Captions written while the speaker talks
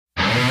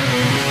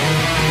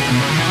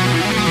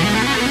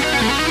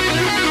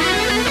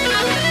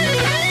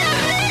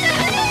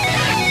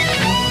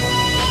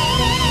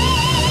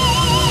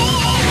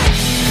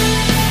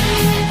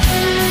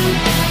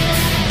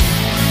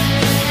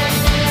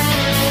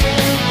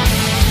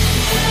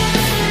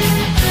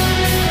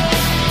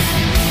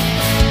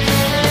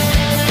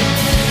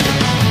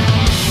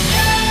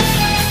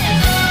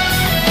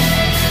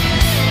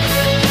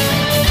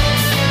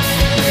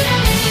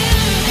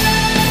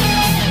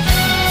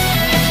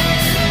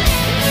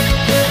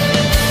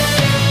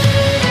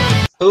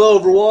Hello,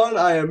 everyone.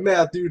 I am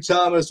Matthew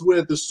Thomas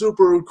with the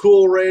Super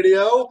Cool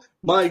Radio.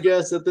 My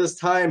guest at this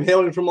time,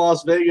 hailing from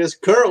Las Vegas,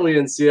 currently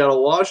in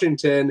Seattle,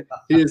 Washington.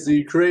 He is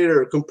the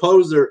creator,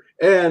 composer,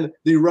 and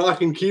the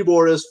rocking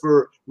keyboardist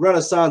for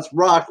Renaissance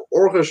Rock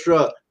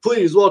Orchestra.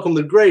 Please welcome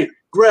the great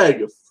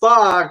Gregg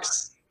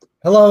Fox.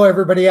 Hello,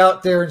 everybody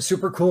out there in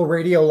Super Cool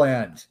Radio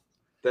Land.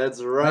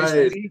 That's right. Nice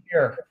to be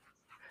here.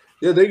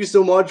 Yeah, thank you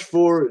so much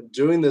for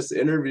doing this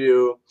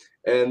interview.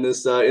 And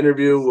this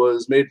interview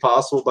was made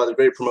possible by the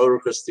great promoter,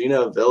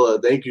 Christina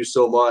Avila. Thank you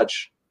so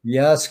much.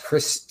 Yes,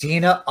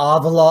 Christina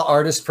Avila,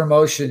 Artist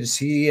Promotions.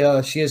 She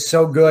is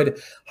so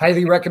good.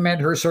 Highly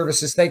recommend her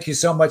services. Thank you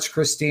so much,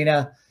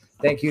 Christina.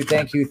 Thank you,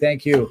 thank you,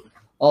 thank you.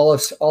 All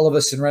of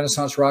us in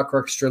Renaissance Rock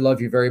Orchestra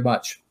love you very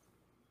much.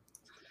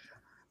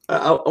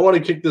 I want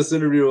to kick this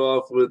interview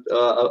off with,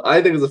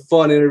 I think it's a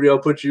fun interview. I'll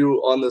put you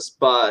on the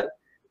spot.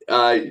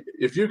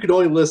 If you could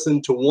only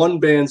listen to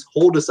one band's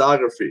whole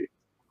discography,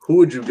 who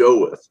would you go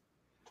with?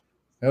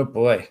 Oh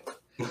boy,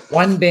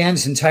 one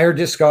band's entire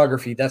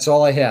discography. That's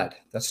all I had.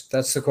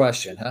 That's the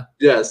question, huh?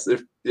 Yes.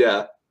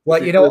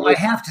 Well, you know, I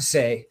have to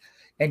say,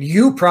 and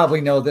you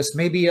probably know this,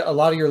 maybe a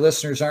lot of your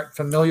listeners aren't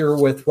familiar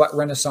with what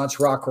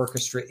Renaissance Rock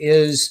Orchestra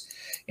is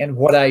and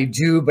what I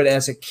do, but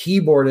as a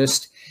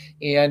keyboardist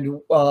and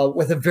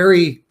with a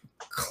very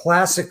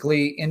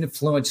classically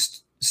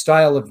influenced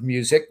style of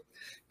music,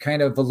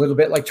 kind of a little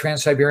bit like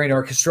Trans-Siberian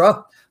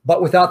Orchestra,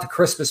 but without the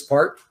Christmas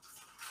part.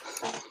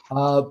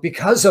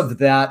 Because of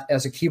that,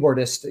 as a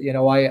keyboardist, you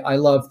know, I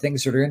love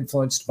things that are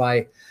influenced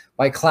by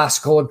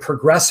classical and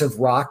progressive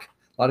rock.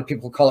 A lot of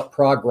people call it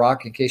prog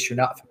rock, in case you're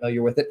not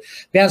familiar with it.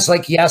 Bands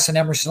like Yes and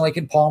Emerson, Lake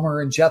and Palmer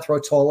and Jethro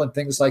Tull and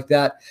things like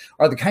that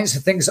are the kinds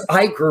of things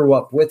I grew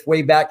up with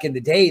way back in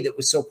the day that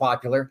was so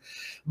popular.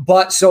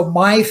 But so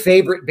my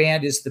favorite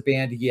band is the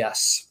band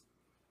Yes.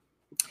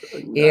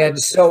 And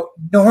so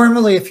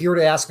normally, if you were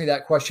to ask me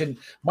that question,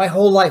 my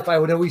whole life, I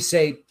would always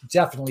say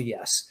definitely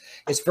Yes.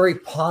 It's very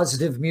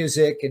positive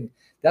music, and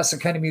that's the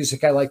kind of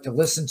music I like to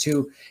listen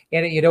to.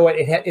 And you know what?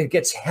 It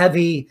gets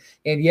heavy,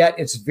 and yet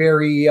it's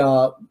very,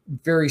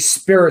 very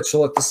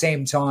spiritual at the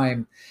same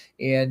time,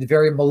 and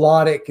very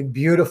melodic and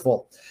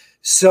beautiful.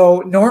 So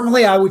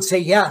normally I would say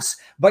yes,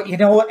 but you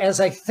know, as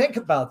I think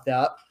about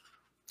that,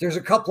 there's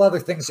a couple other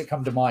things that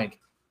come to mind.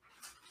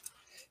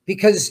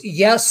 Because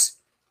yes,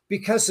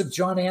 because of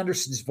John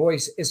Anderson's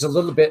voice is a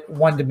little bit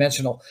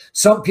one-dimensional.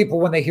 Some people,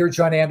 when they hear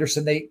John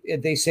Anderson,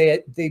 they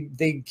say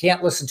they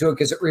can't listen to it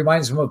because it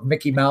reminds them of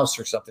Mickey Mouse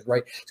or something,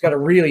 right? It's got a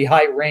really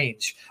high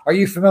range. Are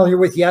you familiar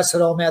with Yes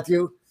at all,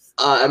 Matthew?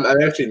 I'm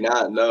actually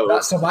not, no.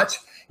 Not so much?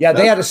 Yeah,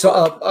 they had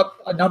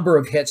a number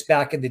of hits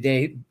back in the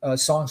day,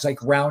 songs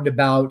like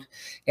Roundabout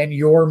and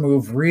Your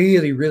Move,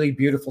 really, really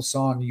beautiful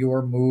song,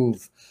 Your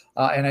Move.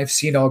 And I've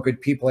seen All Good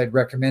People. I'd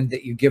recommend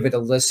that you give it a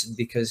listen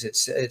because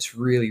it's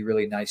really,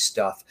 really nice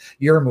stuff.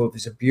 Your Move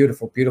is a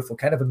beautiful, beautiful,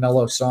 kind of a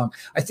mellow song.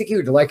 I think you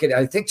would like it.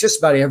 I think just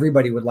about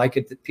everybody would like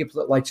it, the people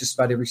that like just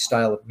about every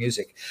style of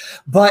music.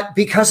 But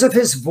because of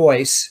his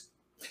voice,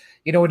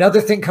 you know,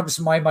 another thing comes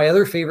to mind, my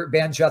other favorite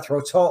band,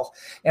 Jethro Tull.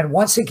 And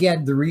once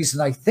again, the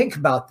reason I think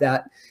about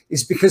that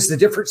is because the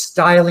different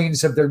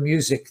stylings of their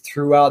music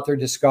throughout their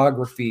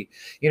discography.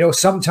 You know,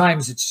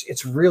 sometimes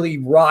it's really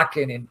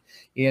rocking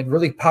and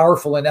really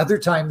powerful, and other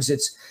times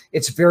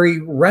it's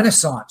very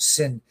Renaissance,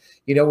 and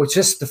you know, with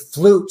just the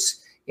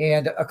flutes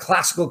and a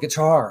classical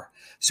guitar.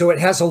 So it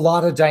has a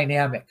lot of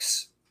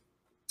dynamics.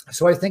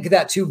 So I think of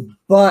that too.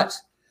 But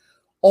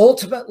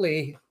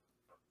ultimately,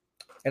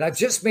 and I've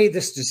just made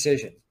this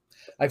decision.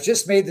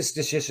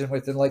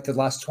 Within like the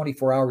last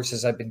 24 hours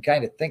as I've been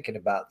kind of thinking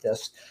about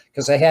this,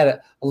 because I had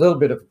a little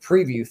bit of a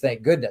preview,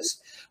 thank goodness.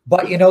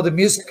 But you know, the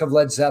music of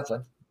Led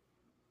Zeppelin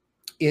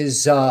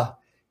is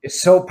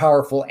so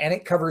powerful, and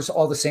it covers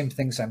all the same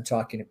things I'm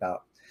talking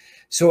about.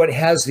 So it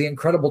has the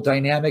incredible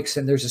dynamics,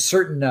 and there's a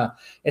certain,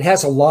 it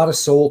has a lot of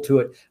soul to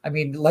it. I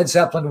mean, Led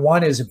Zeppelin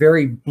 1 is a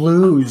very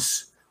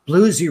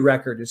bluesy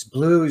record. It's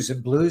blues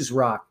and blues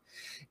rock.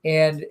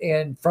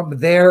 And from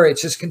there, it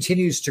just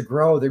continues to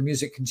grow. Their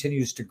music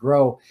continues to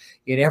grow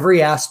in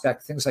every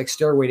aspect. Things like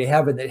Stairway to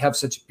Heaven that have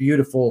such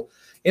beautiful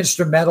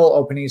instrumental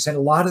openings, and a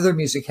lot of their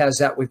music has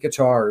that with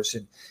guitars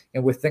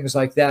and with things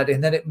like that.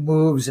 And then it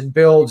moves and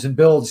builds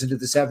into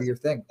this heavier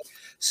thing.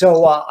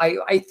 So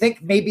I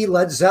think maybe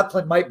Led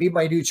Zeppelin might be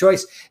my new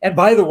choice. And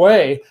by the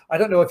way, I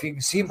don't know if you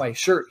can see my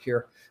shirt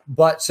here,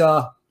 but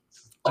I'm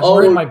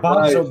wearing my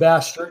Bonzo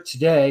Bash shirt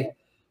today.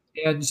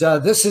 And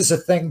this is a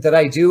thing that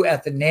I do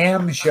at the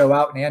NAMM show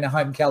out in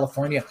Anaheim,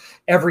 California.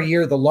 Every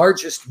year, the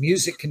largest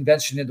music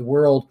convention in the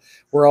world,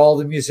 where all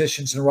the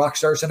musicians and rock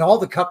stars and all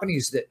the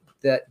companies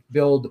that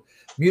build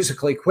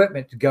musical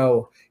equipment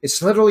go.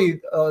 It's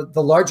literally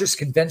the largest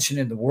convention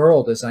in the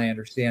world, as I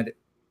understand it.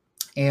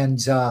 And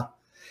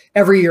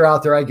every year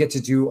out there, I get to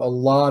do a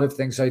lot of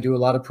things. I do a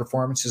lot of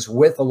performances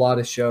with a lot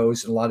of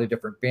shows and a lot of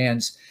different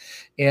bands.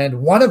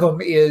 And one of them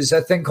is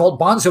a thing called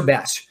Bonzo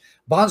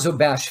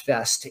Bash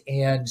Fest.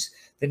 And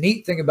the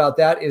neat thing about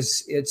that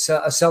is it's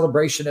a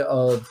celebration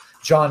of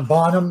John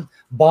Bonham,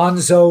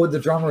 Bonzo, the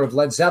drummer of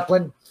Led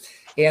Zeppelin.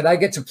 and I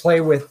get to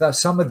play with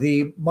some of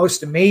the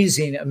most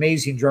amazing,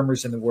 amazing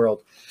drummers in the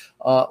world.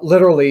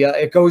 Literally,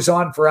 it goes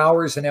on for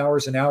hours and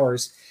hours and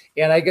hours.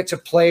 And I get to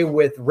play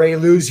with Ray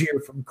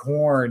Luzier from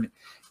Korn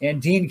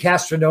and Dean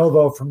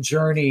Castronovo from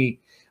Journey.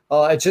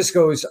 It just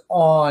goes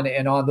on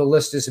and on. The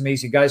list is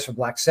amazing. Guys from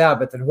Black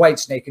Sabbath and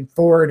Whitesnake and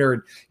Foreigner,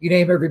 and you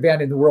name every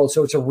band in the world.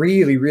 So it's a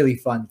really, really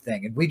fun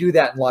thing. And we do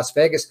that in Las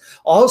Vegas.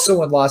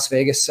 Also in Las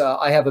Vegas,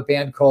 I have a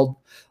band called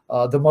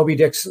the Moby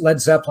Dick's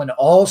Led Zeppelin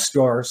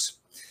All-Stars.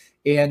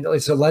 And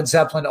it's a Led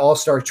Zeppelin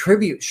All-Star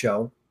tribute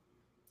show.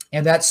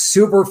 And that's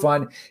super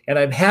fun. And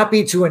I'm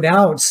happy to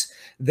announce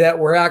that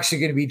we're actually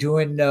going to be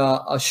doing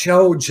a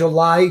show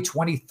July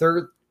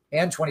 23rd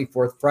and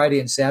 24th, Friday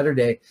and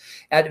Saturday,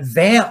 at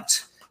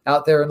Vamped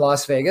out there in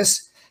Las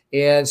Vegas.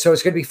 And so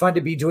it's going to be fun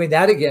to be doing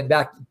that again,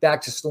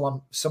 back to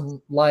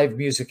some live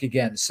music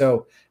again.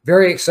 So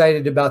very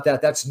excited about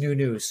that. That's new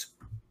news.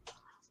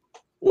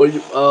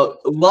 Well,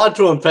 a lot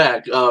to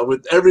unpack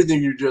with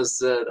everything you just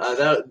said.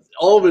 That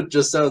all of it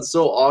just sounds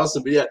so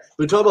awesome. But yeah,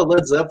 we talk about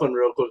Led Zeppelin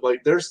real quick.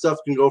 Like their stuff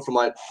can go from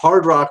like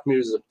hard rock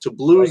music to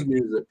blues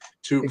music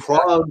to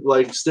prog,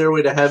 like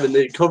Stairway to Heaven.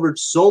 They covered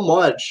so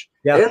much,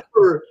 and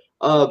for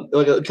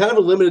like a kind of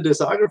a limited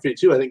discography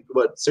too. I think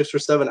what 6 or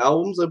 7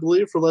 albums, I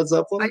believe, for Led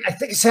Zeppelin. I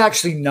think it's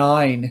actually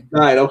 9.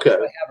 9, okay. I have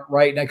it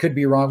right, and I could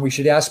be wrong. We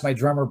should ask my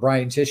drummer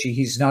Brian Tichy.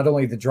 He's not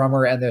only the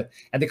drummer and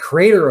the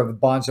creator of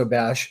Bonzo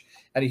Bash,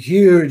 and a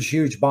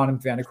huge Bonham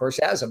fan, of course,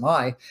 as am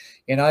I.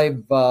 And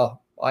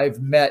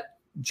I've met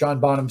John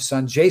Bonham's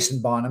son,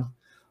 Jason Bonham,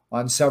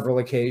 on several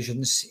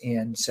occasions,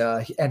 and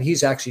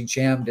he's actually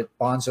jammed at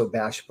Bonzo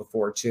Bash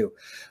before too.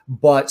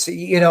 But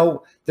you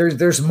know,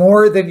 there's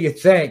more than you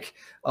think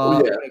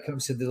when it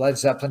comes to the Led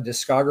Zeppelin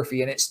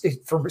discography,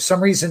 and for some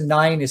reason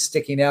 9 is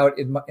sticking out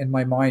in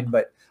my mind,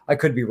 but I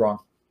could be wrong.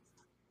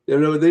 You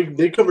know,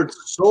 they covered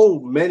so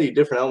many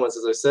different elements,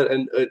 as I said,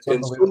 and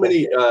so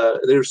many.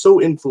 They're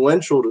so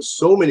influential to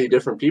so many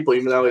different people.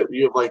 Even though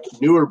you have like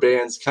newer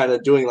bands kind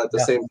of doing like the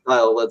same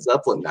style of Led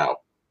Zeppelin now.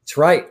 That's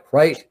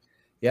right.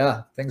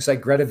 Yeah, things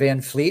like Greta Van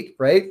Fleet,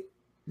 right?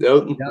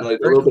 Yep. Yeah. Like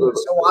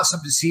It's so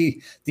awesome to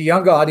see the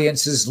young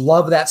audiences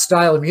love that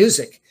style of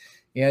music,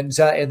 and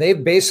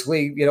they've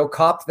basically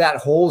copped that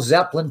whole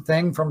Zeppelin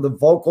thing, from the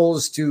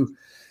vocals to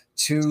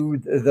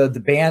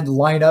the band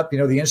lineup,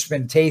 the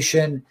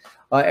instrumentation.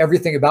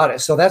 Everything about it.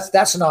 So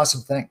that's an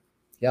awesome thing.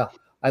 Yeah,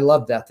 I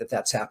love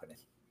that's happening.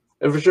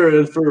 And for sure,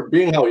 and for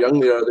being how young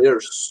they are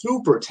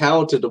super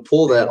talented to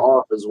pull that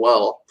off as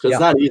well. Because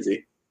it's not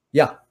easy.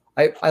 Yeah,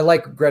 I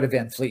like Greta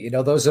Van Fleet.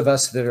 Those of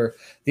us that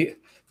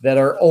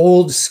are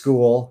old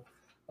school,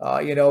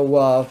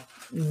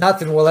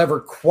 nothing will ever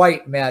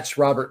quite match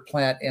Robert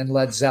Plant and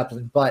Led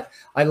Zeppelin. But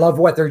I love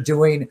what they're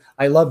doing.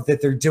 I love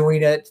that they're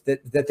doing it.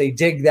 That they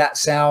dig that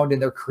sound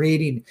and they're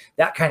creating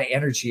that kind of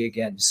energy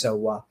again.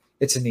 So.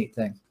 It's a neat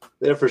thing.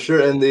 Yeah, for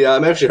sure. And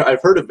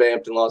I've heard of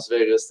Vamped in Las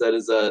Vegas. That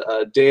is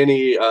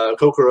Danny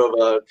Coker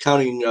of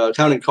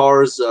Counting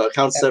Cars,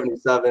 Count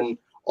 77.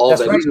 All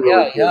That's that. Right. He's a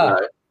really cool guy.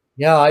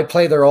 Yeah. I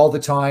play there all the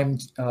time.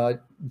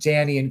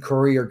 Danny and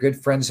Corey are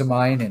good friends of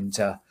mine, and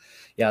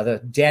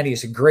Danny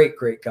is a great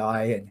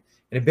guy and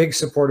a big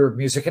supporter of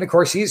music. And of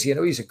course, he's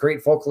a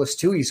great vocalist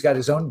too. He's got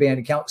his own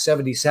band, Count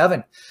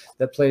 77,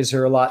 that plays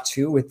there a lot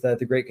too, with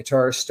the great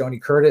guitarist Stoney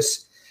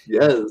Curtis.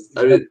 Yes,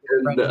 I mean,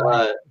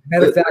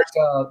 matter of fact,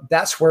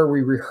 that's where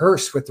we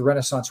rehearse with the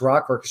Renaissance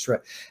Rock Orchestra.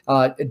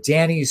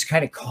 Danny's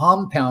kind of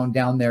compound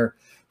down there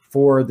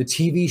for the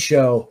TV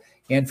show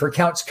and for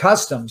Count's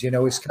Customs,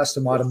 his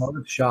custom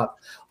automotive shop,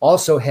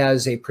 also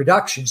has a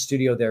production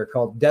studio there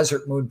called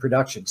Desert Moon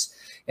Productions,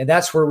 and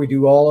that's where we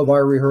do all of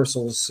our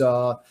rehearsals.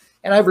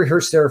 And I've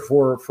rehearsed there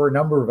for a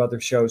number of other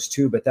shows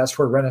too, but that's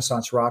where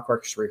Renaissance Rock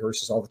Orchestra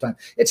rehearses all the time.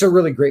 It's a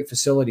really great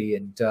facility,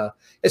 and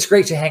it's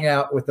great to hang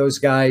out with those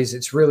guys.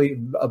 It's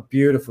really a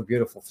beautiful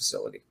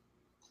facility.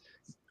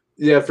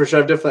 Yeah, for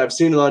sure. I've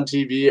seen it on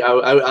TV.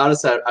 I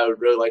honestly, I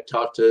would really like to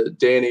talk to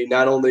Danny.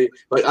 Not only,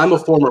 like, I'm a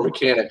former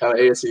mechanic. I'm an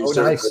ASE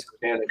certified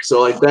mechanic. So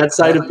like that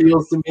side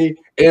appeals to me,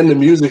 and the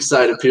music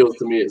side appeals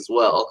to me as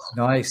well.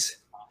 Nice.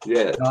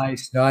 Yeah.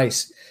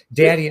 Nice.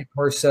 Danny, of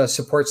course,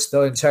 supports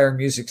the entire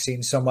music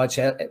scene so much,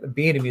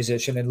 being a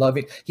musician and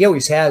loving. He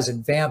always has,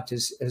 and Vamped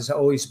has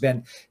always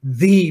been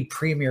the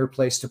premier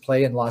place to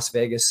play in Las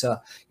Vegas.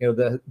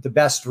 The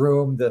best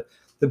room, the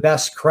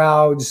best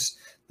crowds,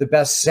 the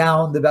best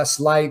sound, the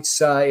best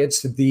lights.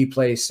 It's the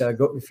place.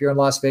 If you're in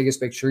Las Vegas,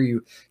 make sure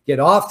you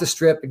get off the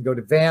Strip and go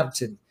to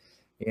Vamped, and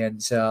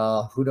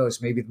who knows,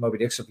 maybe the Moby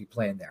Dicks will be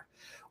playing there,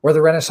 or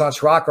the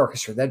Renaissance Rock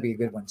Orchestra. That'd be a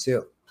good one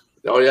too.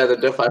 Oh yeah,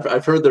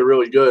 I've heard they're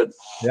really good.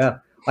 Yeah.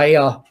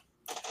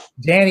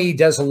 Danny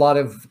does a lot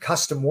of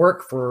custom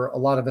work for a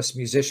lot of us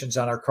musicians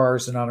on our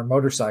cars and on our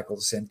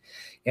motorcycles.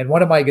 And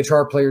one of my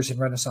guitar players in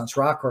Renaissance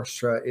Rock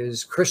Orchestra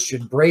is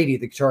Christian Brady,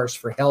 the guitarist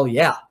for Hell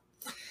Yeah.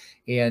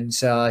 And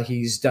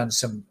he's done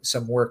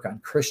some work on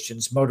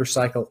Christian's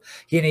motorcycle.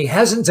 He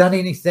hasn't done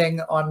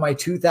anything on my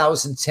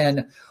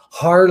 2010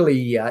 Harley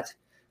yet,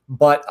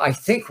 but I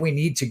think we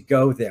need to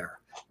go there.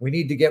 We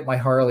need to get my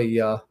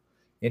Harley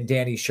in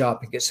Danny's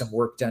shop and get some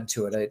work done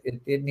to it.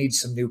 It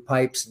needs some new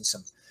pipes and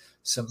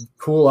some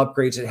cool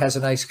upgrades. It has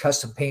a nice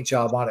custom paint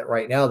job on it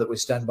right now that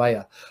was done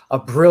by a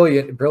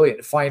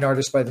brilliant fine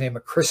artist by the name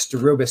of Chris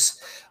DeRubis.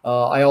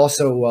 I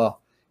also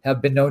have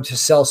been known to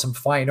sell some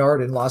fine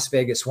art in Las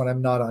Vegas when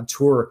I'm not on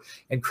tour.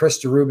 And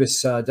Chris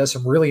DeRubis does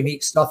some really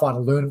neat stuff on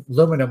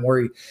aluminum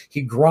where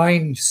he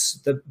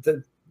grinds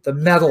the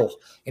metal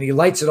and he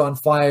lights it on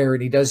fire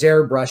and he does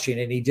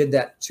airbrushing, and he did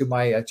that to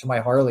my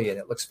Harley, and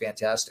it looks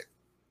fantastic.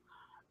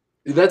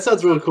 That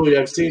sounds really cool.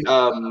 Yeah, I've seen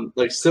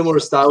like similar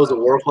styles of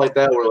work like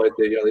that, where like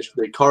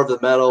they carve the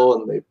metal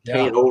and they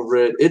paint over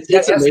it. It's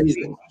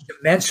amazing.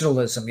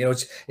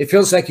 Dimensionalism, it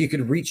feels like you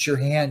could reach your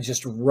hand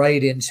just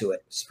right into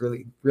it. It's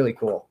really, really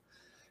cool.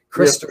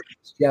 Chris,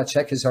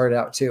 check his art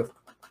out too.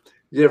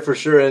 Yeah, for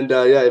sure. And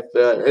if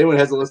anyone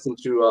hasn't listened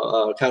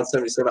to Count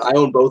 77, I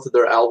own both of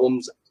their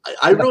albums.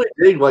 I really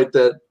dig like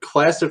the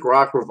classic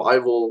rock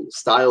revival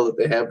style that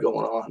they have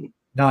going on.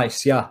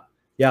 Nice, yeah,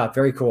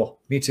 very cool.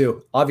 Me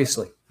too,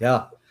 obviously.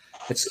 Yeah,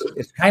 it's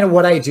kind of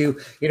what I do.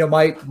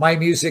 My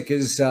music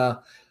is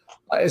a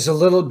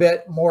little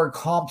bit more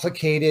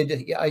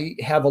complicated. I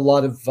have a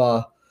lot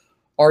of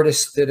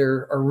artists that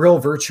are real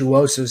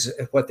virtuosos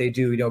at what they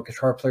do.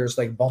 Guitar players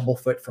like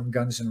Bumblefoot from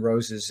Guns N'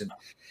 Roses,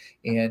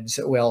 and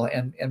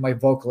my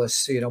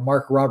vocalists,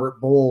 Mark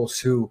Robert Bowles,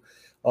 who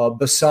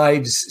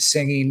besides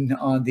singing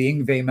on the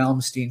Yngwie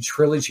Malmsteen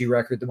trilogy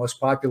record, the most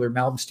popular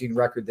Malmsteen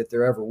record that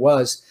there ever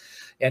was,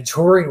 and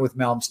touring with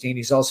Malmsteen,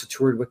 he's also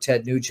toured with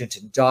Ted Nugent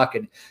and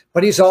Dokken,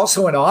 but he's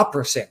also an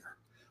opera singer.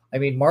 I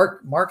mean,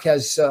 Mark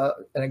has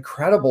an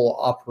incredible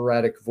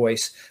operatic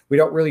voice. We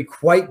don't really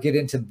quite get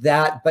into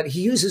that, but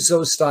he uses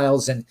those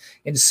styles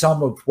in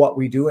some of what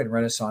we do in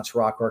Renaissance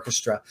Rock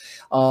Orchestra.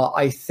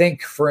 I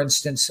think, for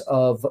instance,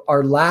 of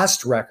our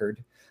last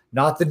record,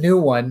 not the new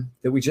one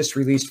that we just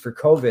released for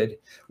COVID,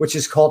 which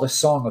is called A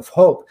Song of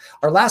Hope.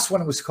 Our last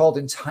one was called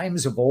In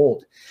Times of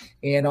Old.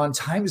 And on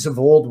Times of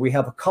Old, we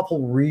have a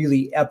couple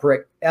really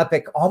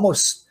epic,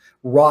 almost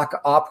rock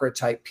opera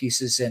type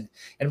pieces. And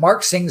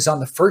Mark sings on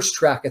the first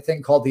track, a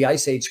thing called The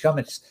Ice Age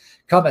Cometh.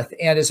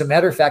 And as a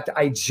matter of fact,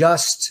 I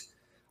just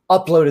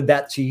uploaded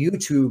that to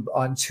YouTube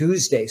on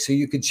Tuesday, so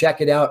you can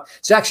check it out.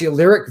 It's actually a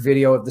lyric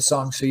video of the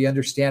song, so you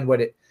understand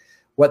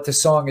what the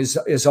song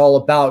is all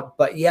about.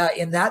 But yeah,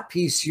 in that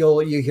piece, you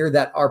hear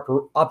that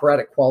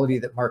operatic quality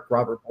that Mark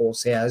Robert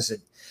Bowles has,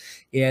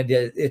 and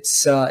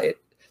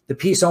the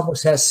piece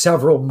almost has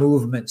several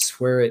movements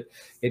where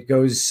it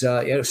goes.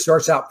 It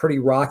starts out pretty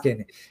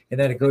rocking, and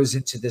then it goes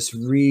into this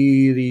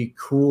really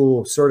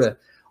cool sort of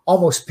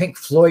almost Pink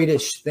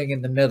Floyd-ish thing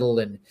in the middle,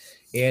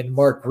 and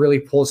Mark really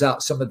pulls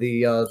out some of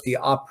the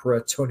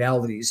opera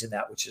tonalities in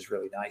that, which is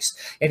really nice.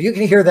 And you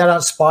can hear that on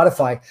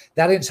Spotify.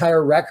 That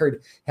entire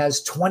record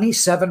has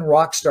 27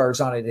 rock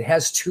stars on it. It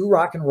has 2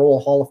 Rock and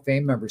Roll Hall of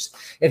Fame members.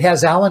 It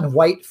has Alan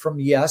White from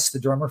Yes, the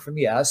drummer from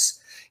Yes.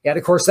 And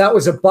of course, that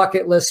was a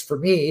bucket list for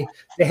me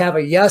to have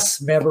a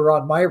Yes member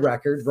on my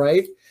record,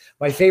 right?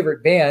 My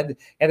favorite band.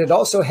 And it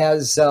also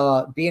has,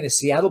 being a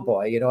Seattle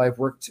boy, I've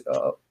worked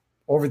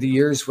over the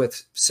years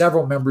with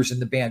several members in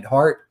the band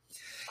Heart.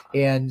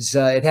 And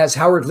it has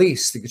Howard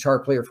Leese, the guitar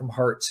player from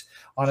Heart,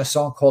 on a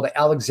song called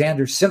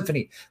Alexander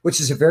Symphony, which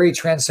is a very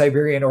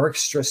Trans-Siberian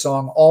Orchestra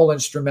song, all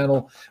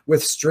instrumental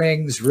with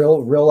strings,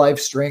 real life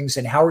strings.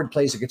 And Howard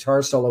plays a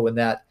guitar solo in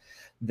that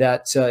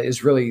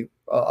is really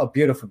a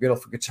beautiful,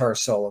 beautiful guitar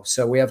solo.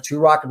 So we have 2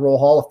 Rock and Roll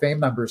Hall of Fame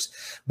members.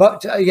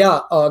 But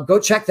go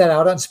check that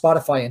out on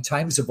Spotify, In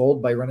Times of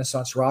Old by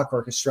Renaissance Rock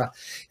Orchestra.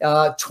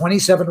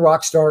 27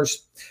 rock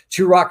stars,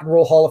 2 Rock and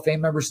Roll Hall of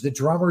Fame members. The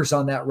drummers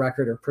on that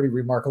record are pretty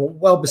remarkable.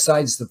 Well,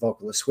 besides the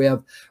vocalists, we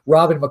have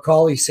Robin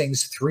McCauley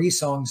sings 3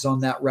 songs on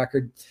that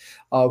record,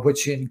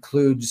 which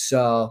includes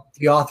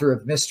the author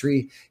of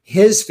Mystery,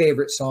 his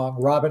favorite song.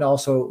 Robin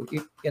also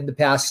in the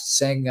past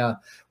sang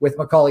with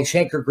Macaulay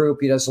Schenker Group.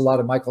 He does a lot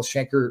of Michael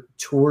Schenker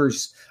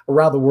tours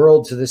around the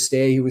world to this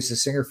day. He was the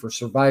singer for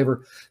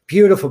Survivor.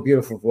 Beautiful,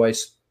 beautiful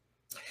voice.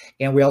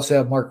 And we also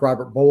have Mark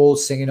Robert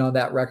Bowles singing on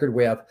that record.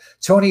 We have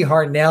Tony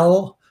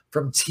Harnell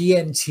from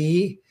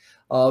TNT.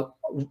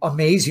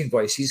 Amazing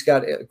voice. He's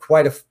got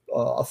quite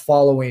a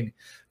following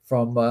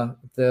from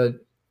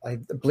I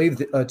believe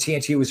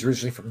TNT was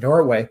originally from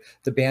Norway.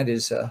 The band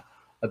is a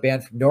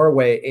band from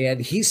Norway, and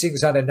he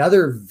sings on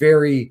another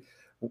very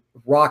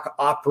rock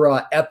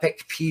opera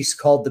epic piece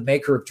called The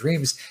Maker of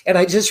Dreams. And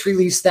I just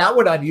released that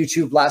one on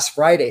YouTube last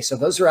Friday. So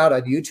those are out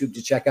on YouTube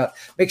to check out.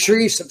 Make sure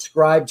you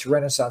subscribe to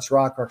Renaissance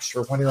Rock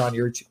Orchestra when you're on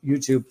your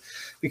YouTube,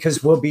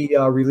 because we'll be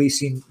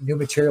releasing new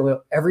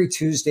material every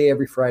Tuesday,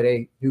 every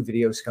Friday. New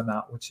videos come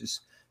out, which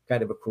is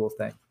kind of a cool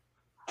thing.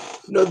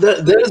 No, that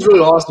is really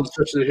awesome,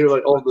 especially to hear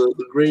like all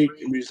the great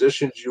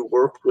musicians you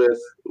worked with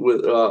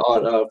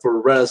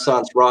for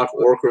Renaissance Rock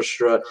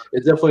Orchestra.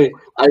 It's definitely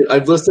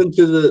I've listened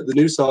to the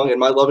new song In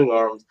My Loving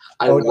Arms.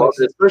 I love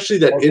it, especially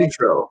that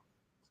intro.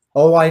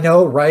 Oh, I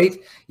know, right?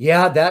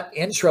 Yeah, that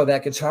intro,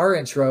 that guitar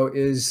intro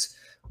is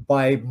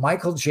by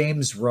Michael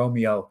James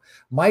Romeo.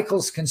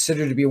 Michael's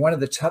considered to be one of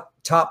the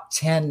top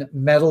 10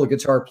 metal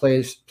guitar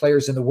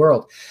players in the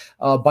world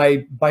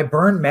by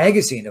Burn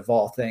Magazine, of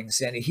all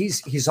things. And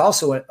he's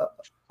also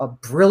a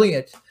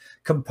brilliant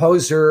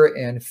composer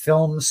and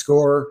film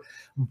scorer.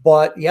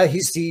 But yeah,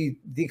 he's the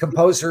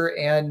composer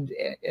and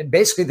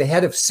basically the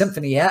head of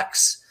Symphony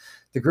X,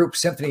 the group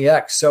Symphony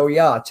X. So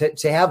yeah,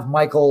 to have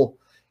Michael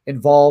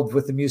involved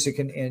with the music,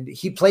 and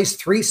he plays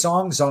 3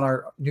 songs on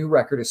our new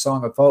record, A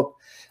Song of Hope,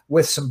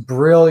 with some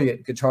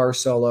brilliant guitar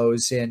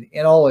solos, and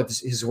all of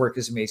his work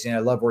is amazing. I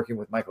love working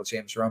with Michael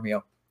James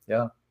Romeo.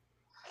 Yeah.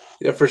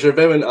 Yeah, for sure.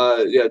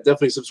 If yeah,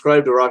 definitely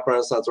subscribe to Rock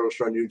Renaissance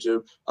Orchestra on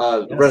YouTube.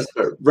 Yes.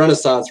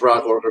 Renaissance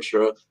Rock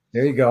Orchestra.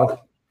 There you go.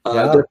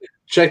 Yeah.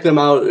 Check them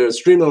out.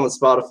 Stream them on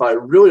Spotify.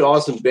 Really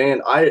awesome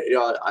band. I've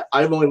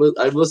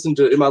listened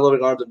to In My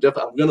Loving Arms.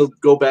 I'm gonna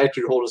go back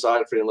to your whole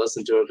discography and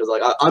listen to it because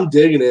like I'm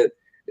digging it.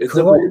 It's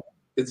cool.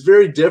 It's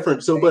very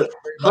different. So, but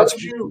how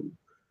did you?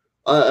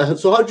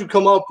 So how'd you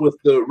come up with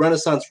the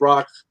Renaissance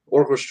Rock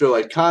Orchestra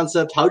like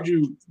concept? How'd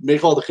you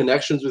make all the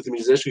connections with the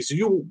musicians? So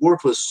you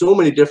worked with so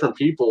many different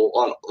people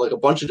on like a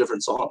bunch of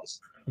different songs.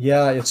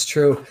 Yeah, it's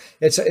true.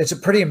 It's a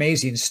pretty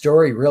amazing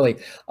story, really.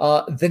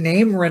 The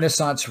name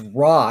Renaissance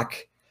Rock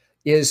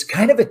is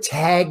kind of a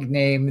tag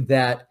name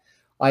that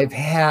I've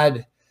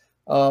had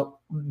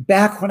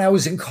back when I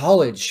was in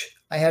college.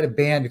 I had a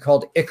band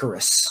called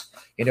Icarus.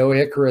 You know,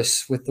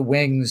 Icarus with the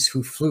wings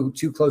who flew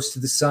too close to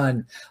the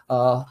sun.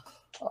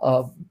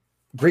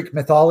 Greek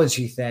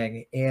mythology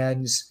thing,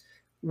 and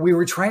we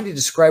were trying to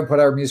describe what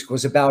our music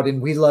was about,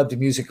 and we loved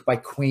music by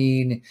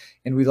Queen,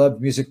 and we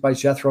loved music by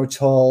Jethro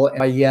Tull and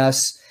by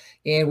Yes,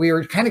 and we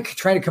were kind of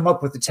trying to come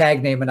up with the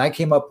tag name, and I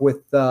came up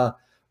with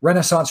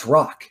Renaissance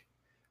Rock,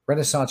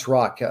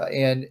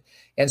 and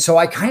so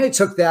I kind of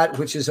took that,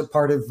 which is a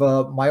part of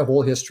my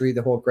whole history,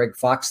 the whole Gregg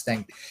Fox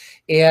thing.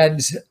 And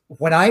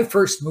when I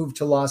first moved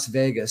to Las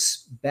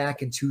Vegas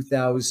back in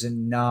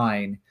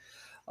 2009,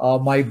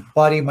 my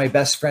buddy, my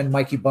best friend,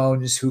 Mikey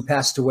Bones, who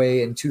passed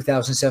away in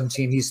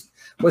 2017,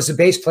 was the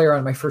bass player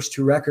on my first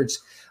 2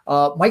 records.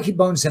 Mikey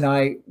Bones and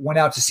I went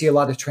out to see a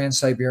lot of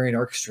Trans-Siberian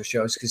Orchestra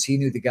shows because he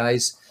knew the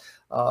guys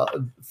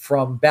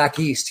from back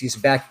east.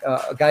 He's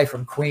a guy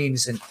from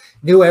Queens and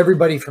knew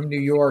everybody from New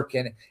York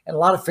and a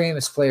lot of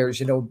famous players,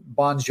 you know,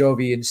 Bon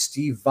Jovi and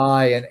Steve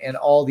Vai and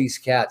all these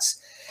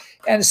cats.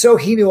 And so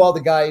he knew all the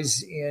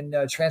guys in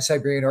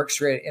Trans-Siberian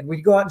Orchestra, and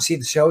we'd go out and see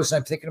the shows, and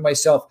I'm thinking to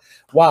myself,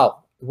 wow,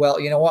 well,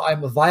 you know what?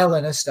 I'm a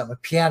violinist. I'm a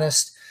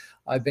pianist.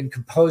 I've been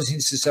composing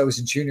since I was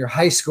in junior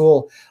high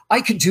school.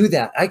 I could do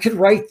that. I could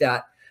write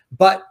that.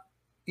 But,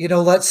 you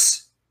know,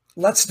 let's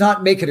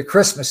not make it a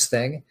Christmas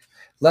thing.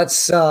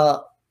 Let's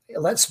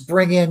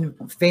bring in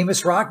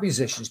famous rock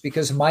musicians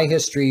because of my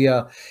history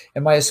and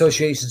my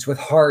associations with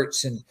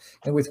Hearts and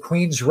with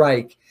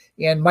Queensryche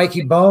and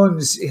Mikey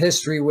Bones'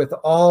 history with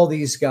all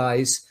these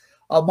guys.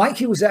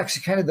 Mikey was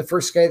actually kind of the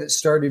first guy that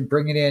started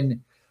bringing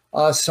in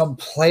some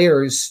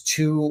players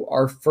to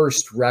our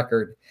first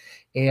record.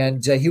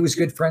 And he was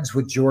good friends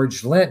with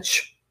George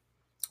Lynch,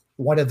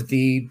 one of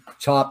the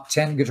top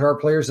 10 guitar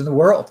players in the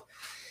world.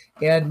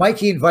 And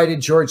Mikey invited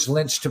George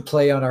Lynch to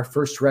play on our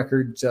first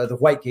record, the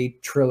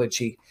Whitegate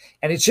Trilogy.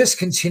 And it just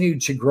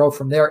continued to grow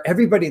from there.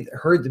 Everybody that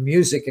heard the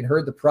music and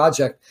heard the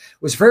project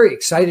was very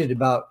excited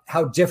about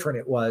how different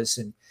it was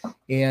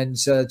and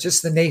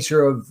just the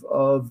nature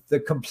of the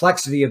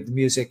complexity of the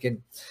music.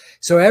 And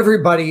so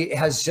everybody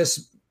has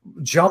just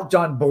jumped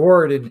on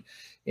board and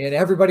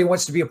everybody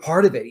wants to be a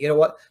part of it. You know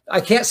what?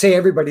 I can't say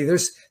everybody.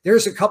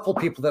 There's a couple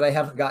people that I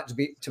haven't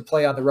gotten to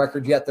play on the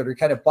record yet that are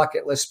kind of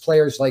bucket list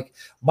players, like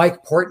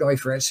Mike Portnoy,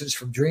 for instance,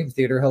 from Dream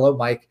Theater. Hello,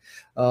 Mike.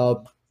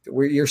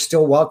 You're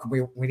still welcome.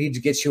 We need to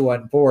get you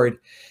on board.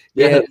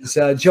 Yeah.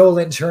 And Joe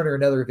Lynn Turner,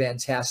 another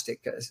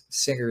fantastic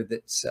singer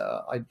that's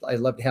I'd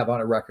love to have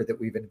on a record that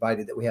we've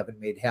invited that we haven't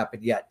made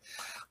happen yet.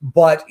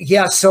 But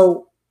yeah,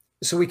 so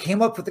we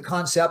came up with the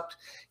concept,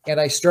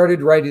 and I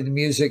started writing the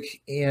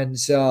music, and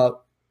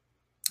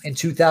in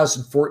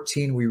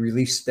 2014, we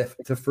released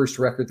the first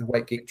record, the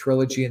Whitegate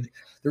Trilogy, and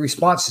the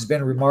response has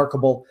been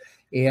remarkable.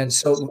 And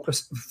so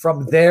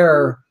from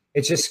there,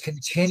 it just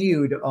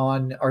continued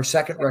on our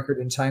second record,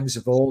 In Times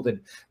of Old. And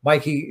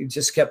Mikey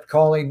just kept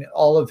calling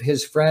all of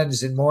his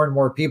friends and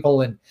more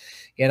people. And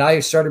I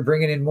started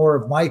bringing in more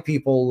of my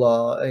people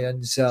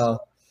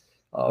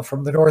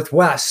from the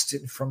Northwest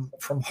and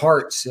from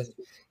Hearts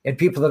and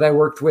people that I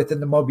worked with in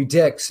the Moby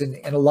Dicks and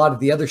a lot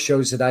of the other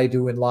shows that I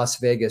do in Las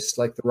Vegas,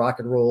 like the Rock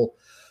and Roll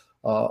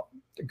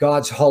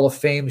God's Hall of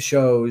Fame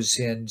shows,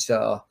 and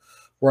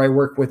where I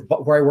worked with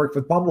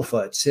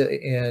Bumblefoot,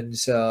 and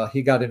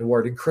he got an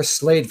award, and Chris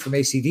Slade from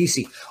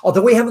AC/DC.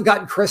 Although we haven't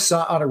gotten Chris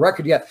on a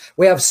record yet,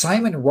 we have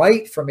Simon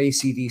Wright from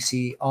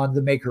AC/DC on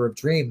The Maker of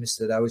Dreams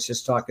that I was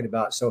just talking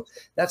about. So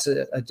that's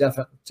a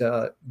definite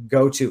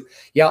go-to.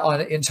 Yeah,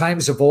 on In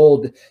Times of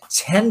Old,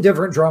 10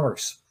 different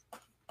drummers,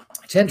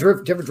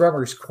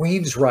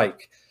 Queensryche,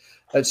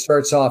 That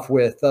starts off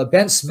with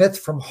Ben Smith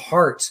from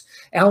Heart,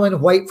 Alan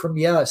White from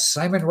Yes,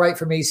 Simon Wright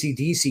from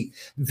AC/DC,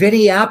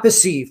 Vinny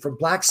Appice from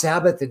Black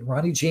Sabbath, and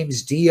Ronnie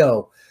James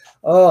Dio.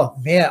 Oh,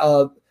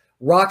 man.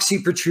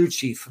 Roxy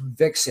Petrucci from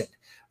Vixen.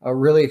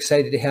 Really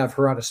excited to have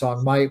her on a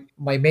song.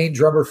 My main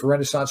drummer for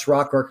Renaissance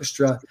Rock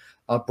Orchestra,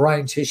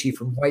 Brian Tichy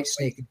from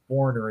Whitesnake and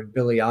Foreigner and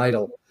Billy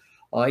Idol.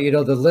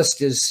 The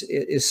list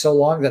is so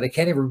long that I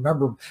can't even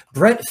remember.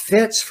 Brent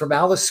Fitz from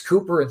Alice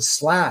Cooper and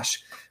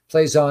Slash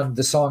plays on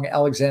the song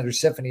Alexander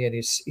Symphony, and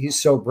he's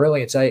so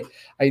brilliant. I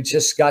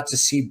just got to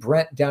see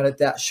Brent down at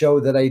that show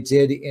that I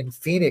did in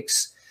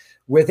Phoenix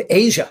with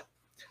Asia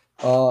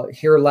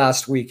here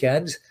last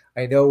weekend.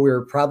 I know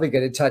we're probably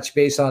going to touch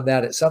base on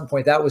that at some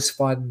point. That was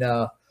fun,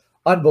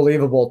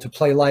 unbelievable to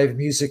play live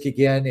music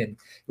again, and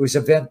it was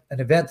an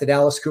event that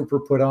Alice Cooper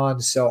put on.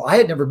 So I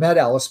had never met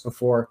Alice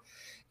before,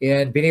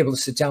 and being able to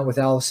sit down with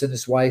Alice and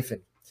his wife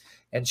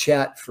and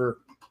chat for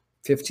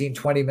 15,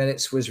 20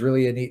 minutes was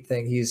really a neat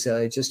thing. He's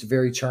just a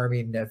very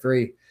charming,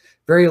 very,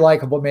 very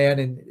likable man.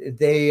 And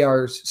they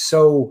are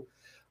so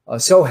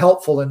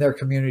helpful in their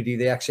community.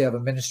 They actually have a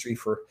ministry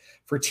for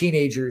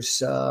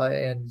teenagers.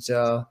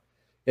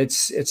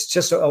 It's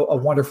just a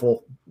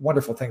wonderful,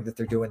 wonderful thing that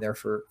they're doing there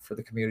for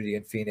the community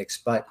in Phoenix.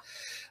 But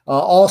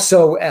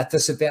also at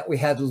this event, we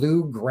had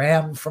Lou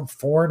Gramm from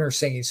Foreigner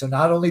singing. So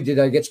not only did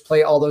I get to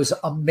play all those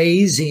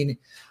amazing,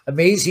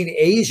 amazing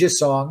Asia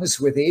songs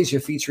with Asia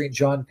featuring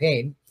John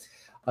Payne,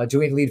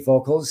 doing lead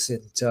vocals,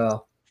 and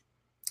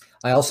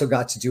I also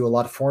got to do a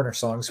lot of Foreigner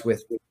songs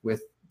with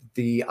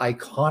the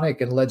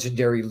iconic and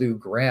legendary Lou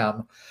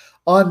Gramm.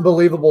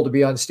 Unbelievable to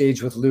be on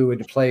stage with Lou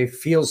and to play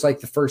Feels Like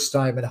the First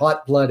Time and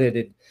Hot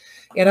Blooded,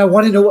 and I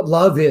Want to Know What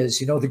Love Is,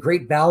 the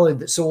great ballad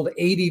that sold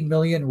 80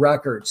 million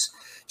records.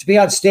 To be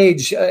on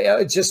stage,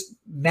 just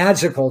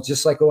magical,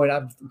 just like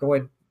I'm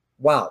going,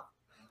 wow,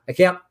 I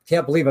can't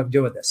believe I'm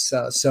doing this.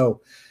 So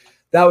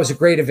that was a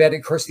great event.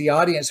 Of course, the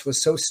audience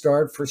was so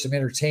starved for some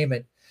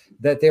entertainment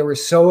that they were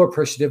so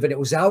appreciative. And it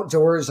was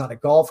outdoors on a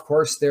golf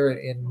course there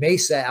in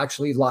Mesa,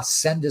 actually, Las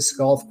Sendas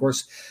Golf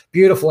Course.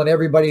 Beautiful. And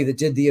everybody that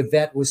did the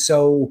event was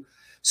so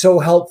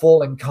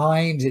helpful and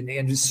kind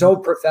and so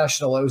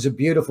professional. It was a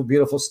beautiful,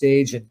 beautiful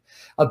stage and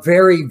a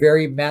very,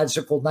 very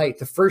magical night.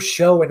 The first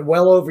show in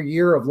well over a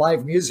year of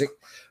live music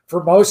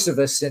for most of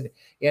us.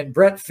 And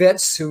Brent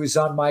Fitz, who is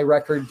on my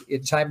record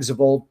In Times of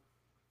Old,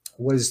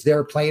 was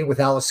there playing with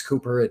Alice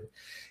Cooper.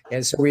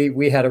 And so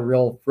we had a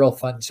real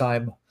fun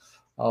time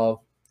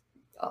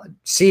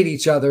seeing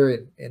each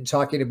other and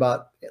talking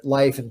about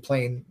life and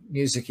playing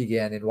music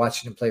again, and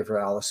watching him play for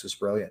Alice was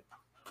brilliant.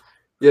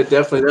 Yeah,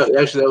 definitely.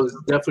 That was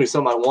definitely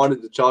something I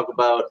wanted to talk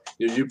about.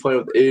 You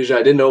playing with Asia.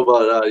 I didn't know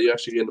about you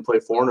actually getting to play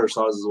Foreigner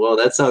songs as well.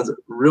 That sounds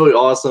really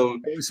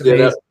awesome. It was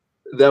amazing.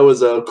 That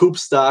was a Coop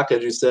stock,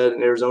 as you said,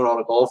 in Arizona on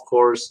a golf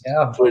course.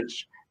 Yeah.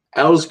 Which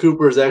Alice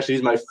Cooper is actually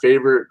he's my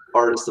favorite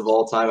artist of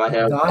all time. I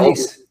have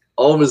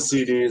all of his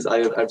CDs.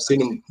 I've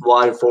seen him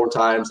live 4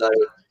 times.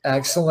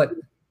 Excellent.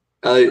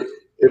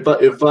 If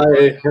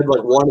I had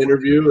like one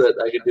interview that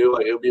I could do,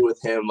 like it would be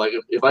with him. Like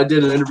if I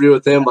did an interview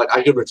with him, like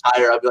I could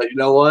retire. I'd be like, you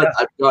know what?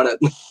 I've done it.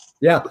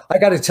 Yeah, I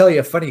got to tell you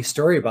a funny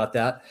story about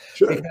that.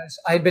 Sure. Because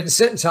I'd been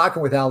sitting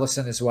talking with Alice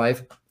and his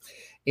wife,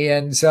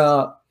 and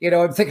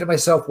I'm thinking to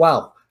myself,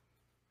 wow,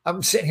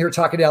 I'm sitting here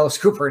talking to Alice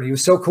Cooper, and he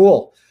was so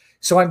cool.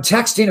 So I'm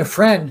texting a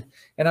friend,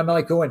 and I'm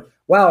like going,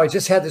 wow, I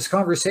just had this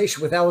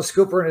conversation with Alice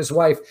Cooper and his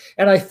wife,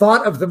 and I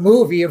thought of the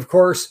movie, of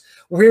course,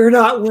 We're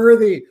Not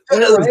Worthy,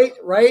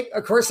 right?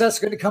 Of course, that's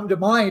going to come to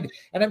mind.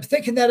 And I'm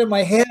thinking that in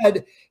my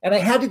head, and I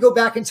had to go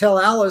back and tell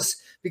Alice,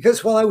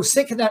 because while I was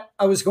thinking that,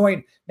 I was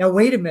going, now,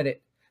 wait a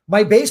minute.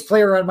 My bass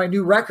player on my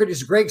new record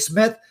is Gregg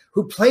Smith,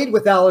 who played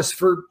with Alice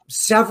for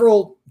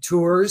several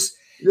tours.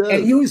 Yeah.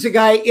 And he was the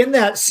guy in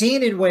that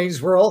scene in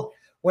Wayne's World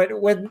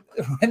when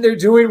they're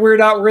doing We're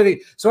Not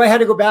Worthy. So I had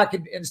to go back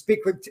and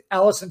speak with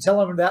Alice and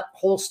tell him that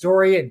whole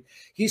story. And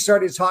he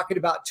started talking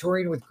about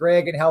touring with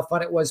Gregg and how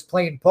fun it was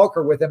playing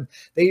poker with him.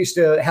 They used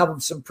to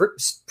have some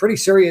pretty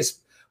serious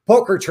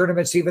poker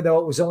tournaments, even though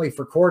it was only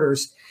for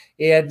quarters.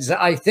 And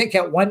I think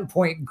at one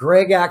point,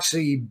 Gregg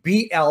actually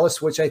beat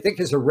Alice, which I think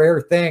is a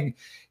rare thing.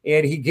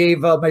 And he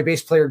gave my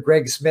bass player,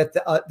 Gregg Smith,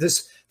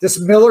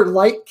 this Miller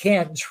Lite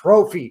Can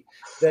trophy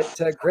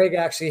that Gregg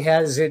actually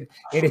has in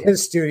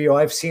his studio.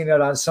 I've seen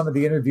it on some of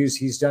the interviews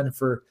he's done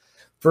for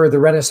the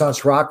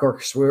Renaissance Rock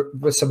Orchestra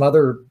with some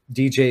other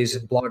DJs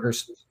and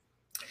bloggers.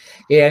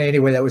 And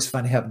anyway, that was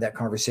fun having that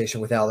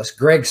conversation with Alice.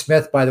 Gregg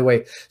Smith, by the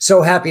way,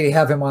 so happy to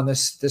have him on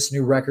this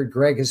new record.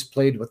 Gregg has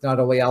played with not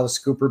only Alice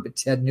Cooper, but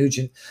Ted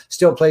Nugent,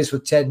 still plays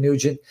with Ted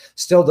Nugent,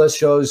 still does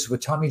shows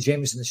with Tommy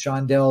James and the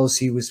Shondells.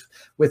 He was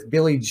with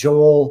Billy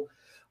Joel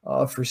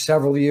for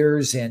several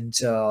years, and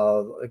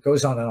it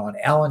goes on and on.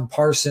 Alan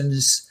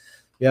Parsons,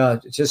 yeah,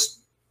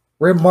 just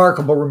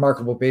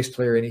remarkable bass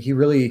player, and he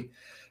really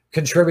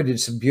contributed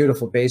some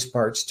beautiful bass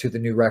parts to the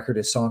new record,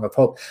 A Song of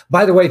Hope.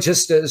 By the way,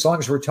 just as long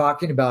as we're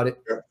talking about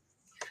it,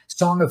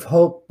 Song of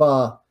Hope,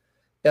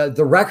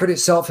 the record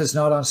itself is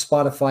not on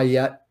Spotify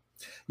yet.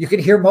 You can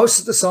hear most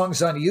of the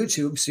songs on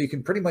YouTube, so you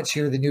can pretty much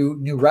hear the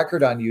new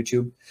record on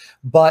YouTube.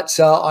 But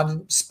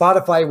on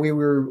Spotify,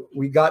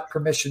 we got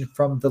permission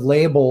from the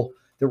label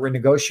that we're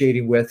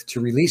negotiating with to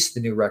release the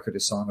new record, A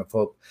Song of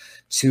Hope,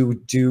 to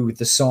do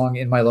the song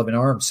In My Loving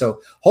Arms. So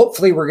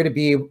hopefully we're going to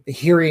be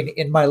hearing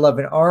In My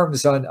Loving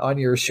Arms on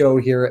your show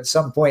here at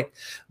some point.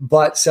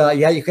 But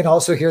yeah, you can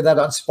also hear that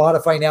on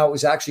Spotify now. It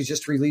was actually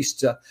just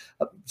released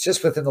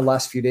just within the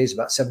last few days,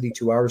 about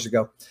 72 hours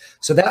ago.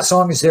 So that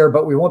song is there,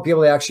 but we won't be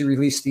able to actually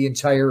release the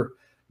entire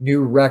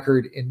new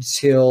record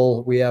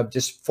until we have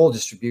just full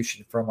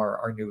distribution from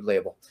our new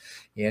label.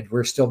 And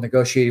we're still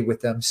negotiating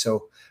with them.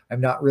 So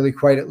I'm not really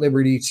quite at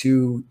liberty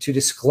to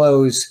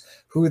disclose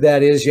who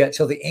that is yet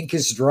till the ink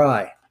is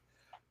dry.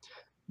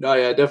 No,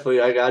 yeah,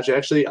 definitely. I got you.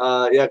 Actually,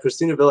 yeah,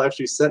 Christinaville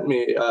actually sent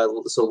me,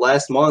 so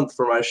last month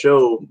for my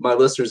show, my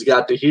listeners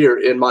got to hear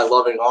In My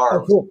Loving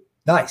Arms. Oh, cool.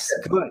 Nice.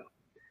 Good.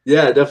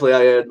 Yeah, definitely.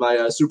 I had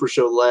my super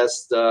show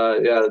last,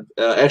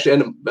 actually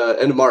end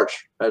of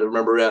March. I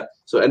remember, yeah.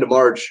 So end of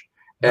March.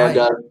 And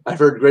Nice. I've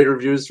heard great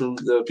reviews from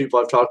the people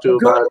I've talked to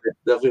about it.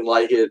 They definitely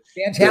like it.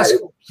 Fantastic.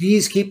 Yeah,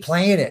 please keep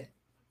playing it.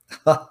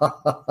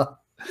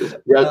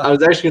 Yeah, I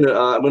was actually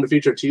I'm gonna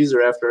feature a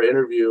teaser after our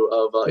interview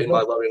of In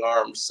My Loving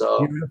Arms.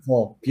 So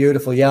beautiful,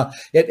 beautiful. Yeah,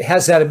 it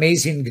has that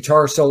amazing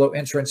guitar solo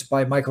entrance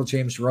by Michael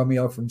James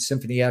Romeo from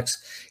Symphony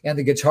X, and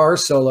the guitar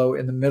solo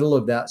in the middle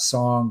of that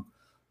song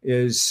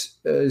is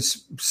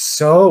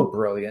so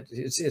brilliant.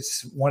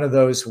 It's one of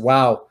those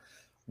wow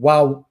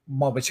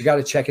moments. You got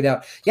to check it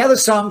out. Yeah, the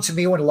song to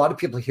me, when a lot of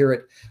people hear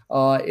it,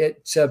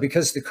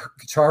 because the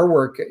guitar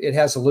work, it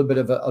has a little bit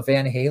of a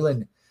Van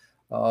Halen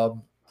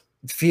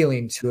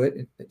feeling to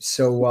it.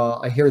 So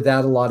I hear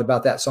that a lot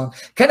about that song.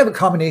 Kind of a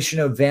combination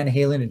of Van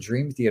Halen and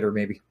Dream Theater,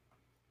 maybe.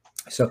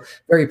 So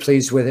very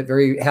pleased with it.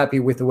 Very happy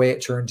with the way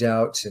it turned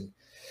out. And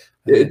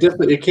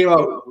it came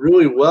out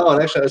really well.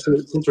 And actually,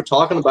 since we're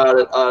talking about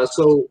it,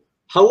 so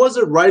how was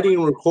it writing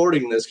and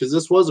recording this? Because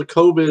this was a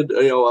COVID,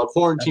 a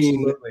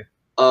quarantine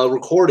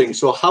recording.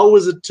 So how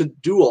was it to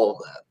do all of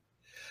that?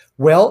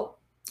 Well,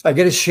 I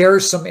got to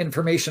share some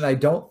information I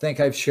don't think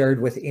I've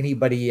shared with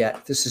anybody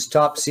yet. This is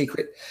top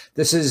secret.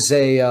 This is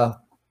a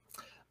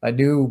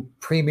new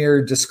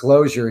premier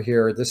disclosure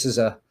here. This is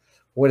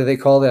what do they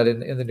call that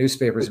in the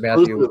newspapers,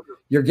 Matthew? Exclusive.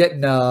 You're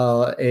getting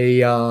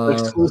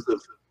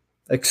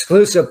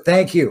exclusive.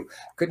 Thank you.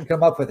 Couldn't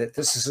come up with it.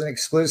 This is an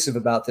exclusive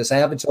about this. I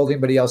haven't told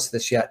anybody else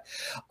this yet.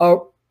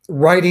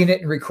 Writing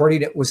it and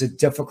recording it was a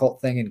difficult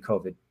thing in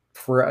COVID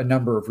for a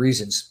number of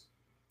reasons.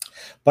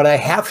 But I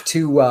have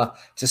to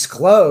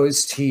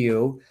disclose to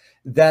you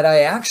that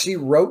I actually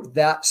wrote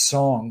that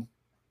song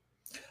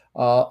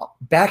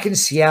back in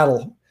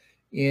Seattle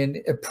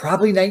in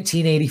probably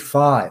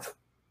 1985.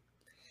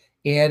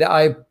 And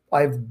I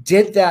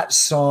did that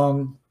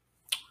song,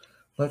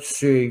 let's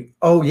see.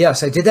 Oh,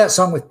 yes, I did that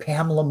song with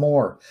Pamela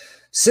Moore,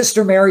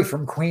 Sister Mary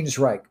from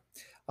Queensryche.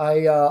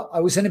 I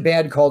was in a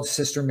band called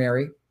Sister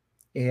Mary,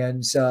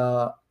 and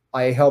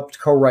I helped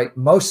co-write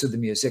most of the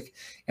music,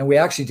 and we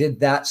actually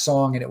did that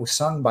song, and it was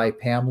sung by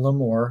Pamela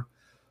Moore,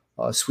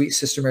 Sweet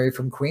Sister Mary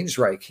from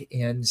Queensryche.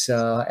 And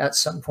at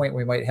some point,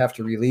 we might have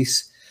to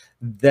release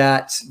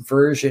that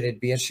version. It'd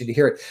be interesting to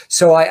hear it.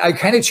 So I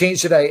kind of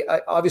changed it.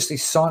 I obviously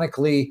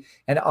sonically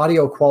and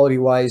audio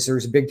quality-wise,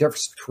 there's a big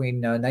difference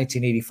between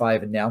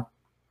 1985 and now.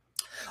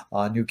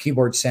 New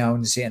keyboard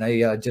sounds, and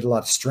I did a lot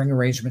of string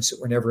arrangements that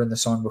were never in the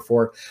song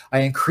before. I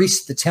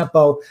increased the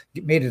tempo,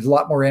 made it a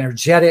lot more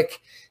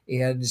energetic,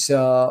 and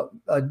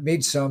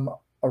made some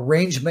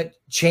arrangement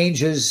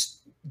changes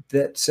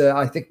that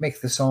I think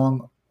make the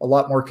song a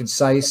lot more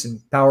concise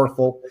and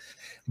powerful.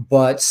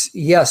 But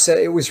yes,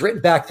 it was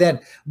written back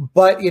then.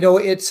 But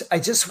I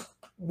just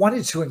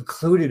wanted to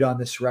include it on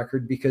this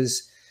record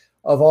because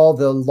of all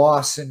the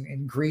loss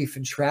and grief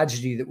and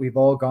tragedy that we've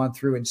all gone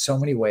through in so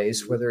many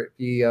ways, whether it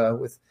be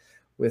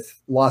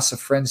with loss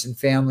of friends and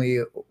family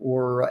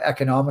or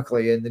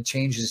economically, and the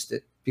changes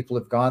that people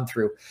have gone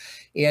through.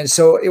 And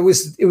so it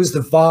was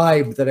the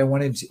vibe that I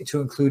wanted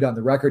to include on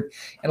the record.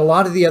 And a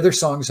lot of the other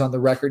songs on the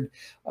record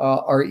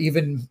are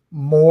even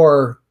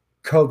more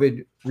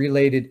COVID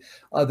related.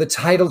 The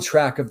title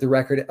track of the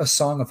record, A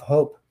Song of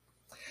Hope,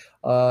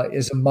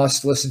 is a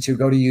must listen to.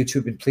 Go to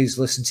YouTube and please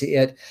listen to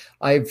it.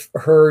 I've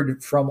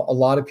heard from a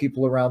lot of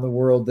people around the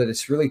world that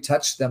it's really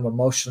touched them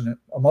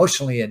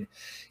emotionally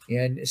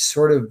and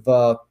sort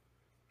of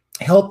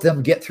helped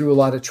them get through a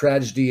lot of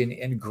tragedy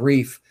and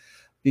grief,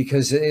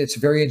 because it's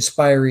very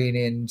inspiring,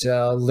 and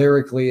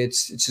lyrically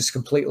it's just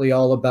completely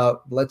all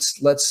about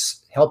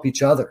let's help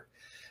each other.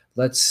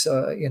 Let's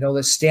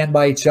stand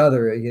by each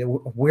other.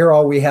 We're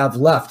all we have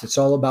left. It's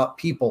all about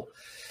people.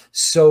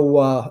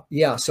 So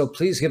so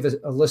please give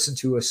a listen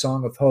to A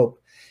Song of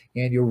Hope,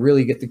 and you'll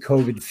really get the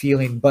COVID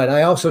feeling. But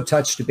I also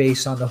touched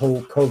base on the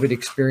whole COVID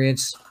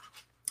experience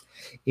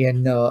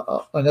in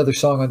another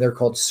song on there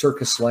called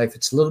Circus Life.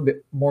 It's a little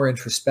bit more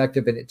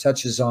introspective, and it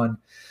touches on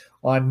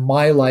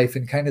my life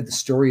and kind of the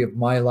story of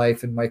my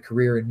life and my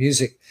career in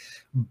music.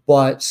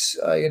 But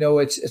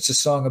it's a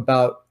song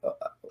about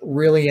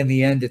really, in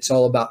the end, it's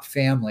all about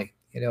family.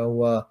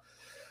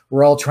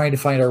 we're all trying to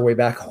find our way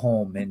back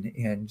home,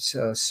 and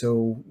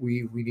so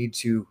we need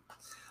to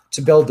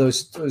build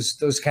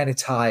those kind of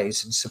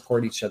ties and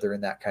support each other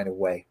in that kind of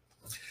way.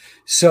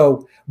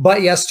 So,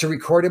 but yes, to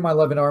record In My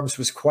Loving Arms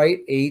was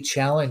quite a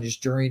challenge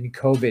during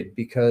COVID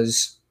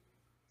because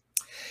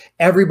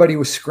everybody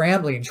was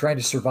scrambling, trying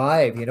to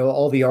survive,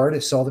 all the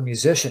artists, all the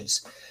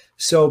musicians.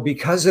 So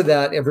because of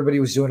that, everybody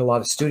was doing a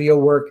lot of studio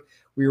work.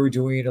 We were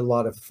doing a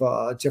lot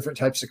of different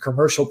types of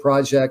commercial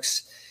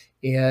projects.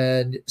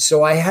 And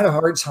so I had a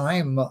hard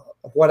time.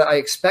 What I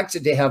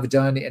expected to have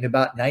done in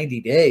about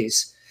 90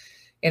 days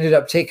ended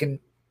up taking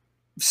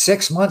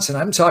 6 months. And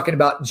I'm talking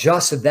about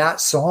just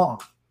that song,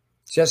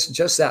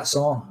 just that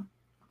song.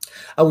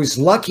 I was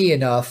lucky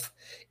enough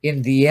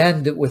in the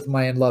end with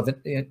my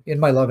In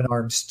My Loving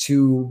Arms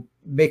to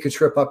make a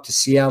trip up to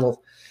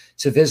Seattle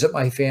to visit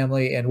my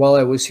family. And while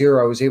I was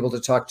here, I was able to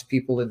talk to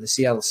people in the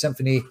Seattle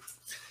Symphony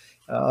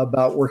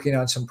about working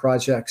on some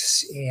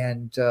projects.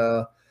 And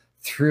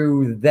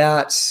through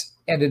that,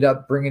 ended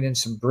up bringing in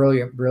some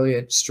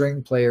brilliant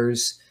string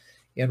players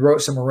and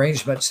wrote some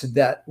arrangements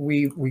that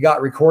we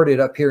got recorded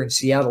up here in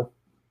Seattle.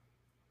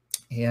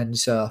 And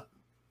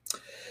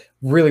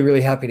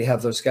really happy to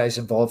have those guys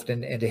involved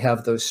and to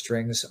have those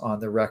strings on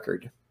the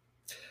record.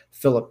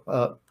 Philip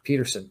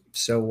Peterson.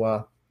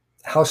 So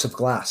House of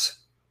Glass.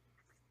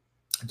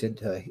 I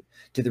did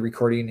the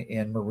recording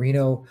in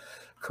Marino,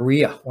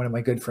 Korea. One of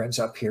my good friends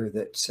up here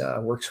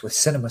that works with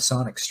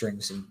Cinemasonic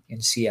Strings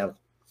in Seattle.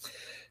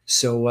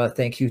 So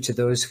thank you to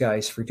those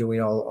guys for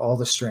doing all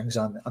the strings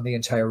on the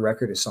entire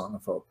record of Song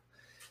of Hope.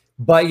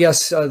 But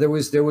yes, there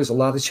was a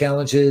lot of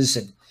challenges,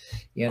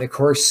 and of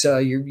course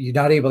you're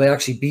not able to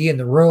actually be in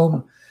the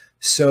room.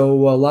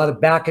 So a lot of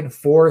back and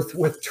forth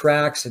with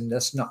tracks, and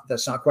that's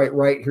not quite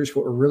right. Here's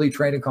what we're really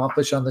trying to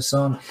accomplish on the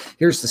song.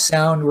 Here's the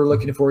sound we're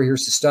looking for.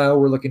 Here's the style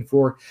we're looking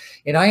for.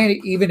 And I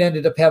even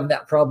ended up having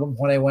that problem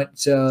when I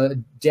went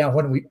down,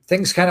 when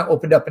things kind of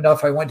opened up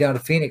enough. I went down to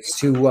Phoenix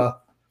to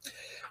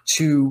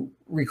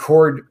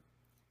record,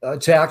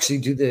 to actually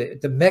do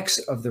the mix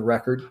of the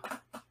record,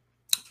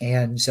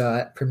 and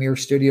Premier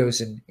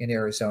Studios in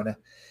Arizona.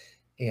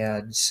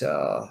 And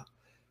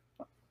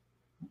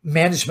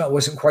management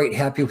wasn't quite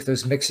happy with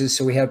those mixes,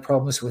 so we had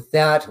problems with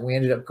that. We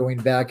ended up going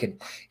back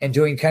and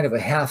doing kind of a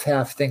half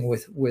thing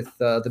with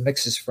the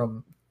mixes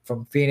from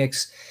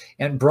Phoenix,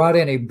 and brought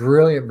in a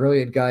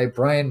brilliant guy,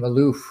 Brian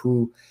Malouf,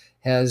 who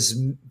has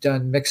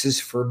done mixes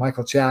for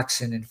Michael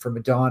Jackson and for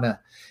Madonna,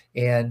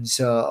 and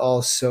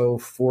also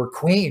for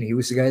Queen. He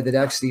was the guy that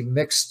actually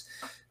mixed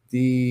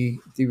the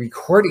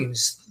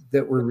recordings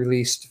that were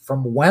released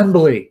from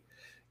Wembley,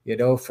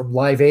 from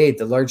Live Aid,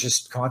 the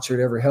largest concert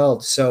ever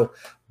held. So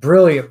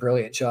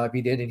brilliant job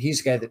he did. And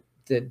he's the guy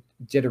that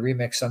did a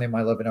remix on In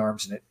My Loving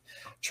Arms, and it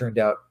turned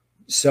out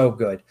so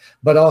good.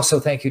 But also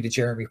thank you to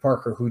Jeremy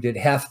Parker, who did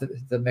half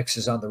the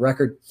mixes on the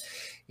record.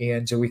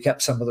 And we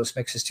kept some of those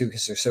mixes too,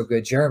 because they're so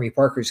good. Jeremy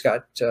Parker's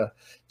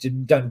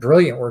done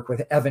brilliant work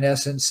with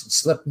Evanescence and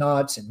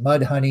Slipknot and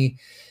Mudhoney.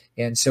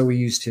 And so we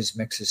used his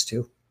mixes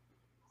too.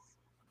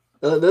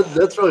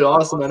 That's really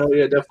awesome. I know,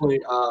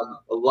 definitely a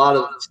lot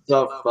of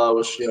stuff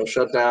was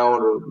shut down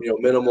or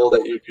minimal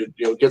that you could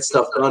get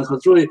stuff done. So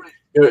it's really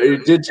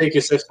it did take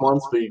you 6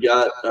 months, but you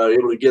got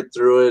able to get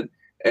through it.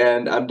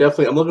 And I'm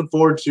looking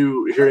forward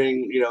to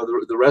hearing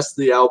the rest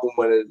of the album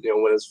when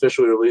it's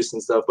officially released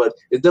and stuff. But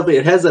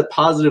it has that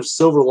positive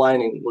silver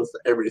lining with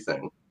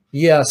everything.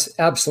 Yes,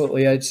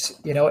 absolutely. It's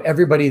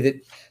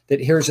everybody that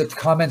hears it, the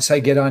comments I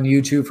get on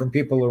YouTube from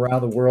people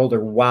around the world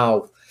are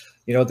wow.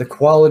 The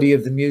quality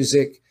of the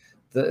music,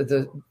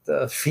 the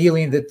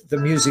feeling that the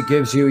music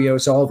gives you,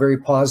 it's all very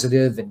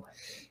positive and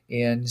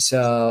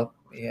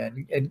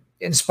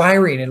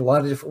inspiring in a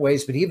lot of different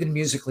ways. But even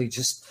musically,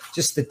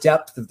 just the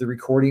depth of the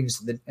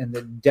recordings and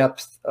the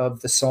depth of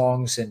the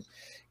songs and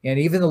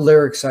even the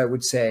lyrics, I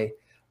would say,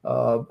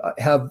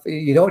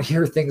 you don't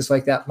hear things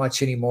like that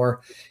much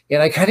anymore.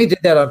 And I kind of did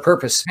that on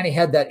purpose. Kind of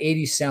had that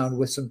 80s sound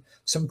with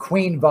some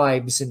Queen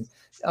vibes and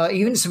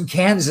even some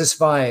Kansas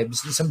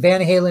vibes and some Van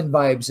Halen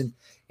vibes, and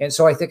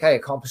so I think I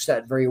accomplished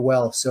that very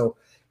well. So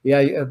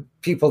yeah,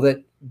 people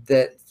that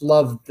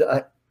love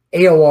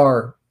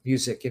AOR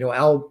music,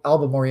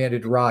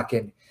 album-oriented rock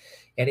and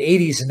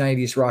 80s and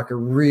 90s rock are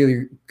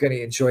really going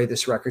to enjoy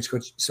this record.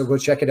 So go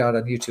check it out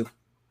on YouTube.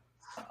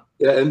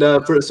 Yeah, and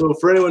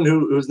for anyone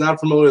who's not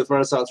familiar with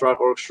Renaissance Rock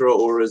Orchestra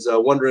or is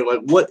wondering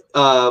what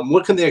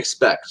can they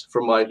expect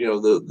from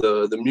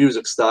the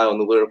music style and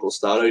the lyrical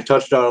style? I know you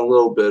touched on it a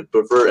little bit,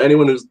 but for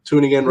anyone who's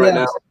tuning in right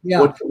now,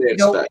 what can they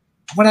expect?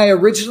 When I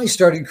originally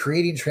started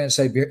creating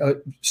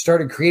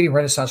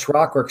Renaissance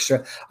Rock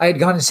Orchestra, I had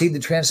gone and seen the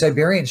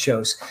Trans-Siberian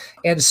shows,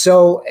 and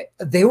so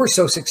they were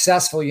so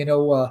successful.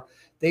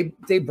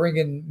 They bring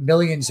in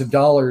millions of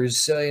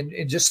dollars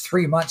in just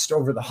 3 months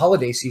over the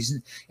holiday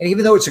season. And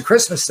even though it's a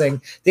Christmas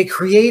thing, they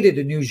created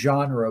a new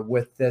genre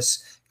with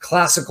this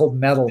classical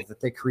metal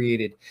that they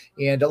created,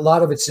 and a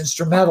lot of it's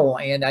instrumental.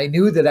 And I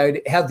knew that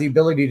I'd have the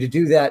ability to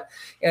do that,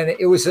 and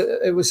it was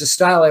a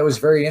style I was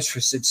very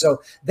interested.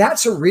 So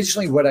that's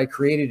originally what I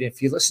created.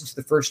 If you listen to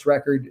the first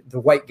record, the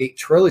White Gate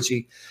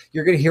Trilogy,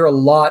 you're going to hear a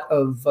lot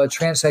of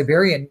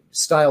Trans-Siberian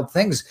styled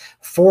things.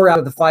 4 out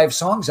of the 5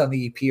 songs on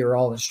the EP are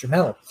all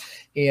instrumental.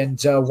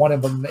 And one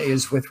of them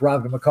is with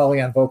Robin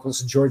McCauley on vocals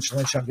and George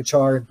Lynch on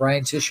guitar and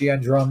Brian Tichy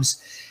on drums.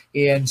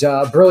 And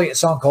a brilliant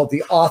song called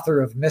The Author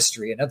of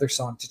Mystery, another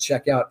song to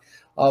check out.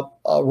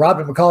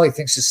 Robin McCauley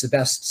thinks it's the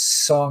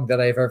best song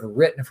that I've ever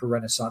written for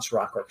Renaissance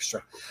Rock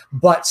Orchestra.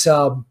 But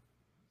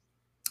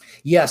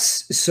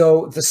yes,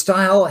 so the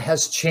style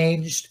has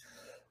changed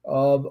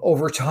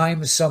over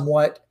time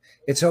somewhat.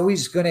 It's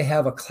always going to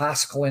have a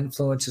classical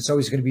influence. It's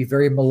always going to be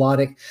very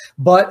melodic.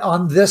 But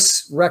on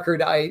this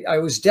record, I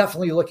was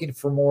definitely looking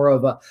for more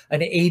of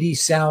an 80s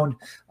sound.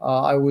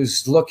 I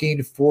was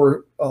looking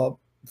for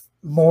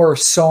more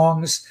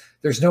songs.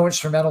 There's no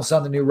instrumentals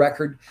on the new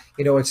record.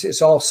 You know,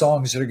 it's all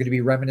songs that are going to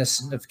be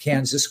reminiscent of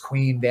Kansas,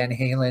 Queen, Van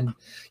Halen.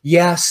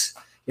 Yes.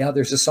 Yeah,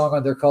 there's a song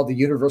on there called The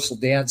Universal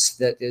Dance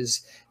that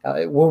is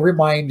will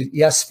remind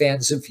Yes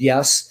fans of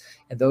Yes,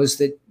 and those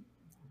that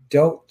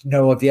don't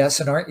know of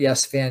Yes and aren't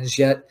Yes fans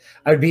yet,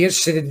 I'd be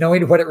interested in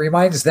knowing what it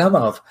reminds them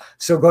of.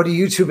 So go to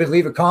YouTube and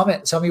leave a comment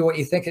and tell me what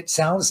you think it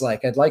sounds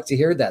like. I'd like to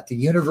hear that. The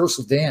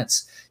Universal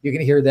Dance. You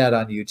can hear that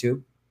on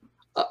YouTube.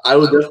 I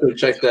would definitely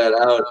check that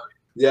out.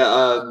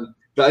 Yeah,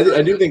 but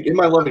I do think In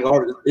My Loving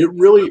Arms, it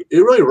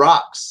really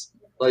rocks.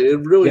 Like, it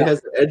really has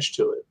an edge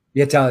to it.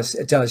 It does.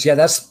 It does. Yeah,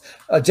 that's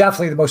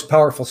definitely the most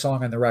powerful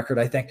song on the record,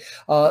 I think.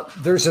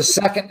 There's the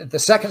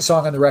second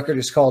song on the record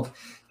is called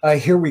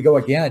Here We Go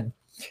Again.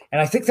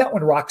 And I think that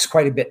one rocks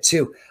quite a bit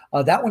too.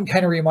 That one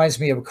kind of reminds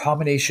me of a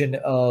combination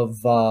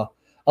of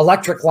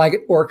Electric Light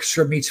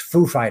Orchestra meets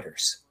Foo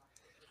Fighters.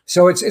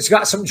 So it's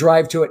got some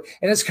drive to it.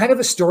 And it's kind of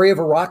a story of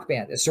a rock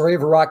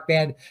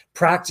band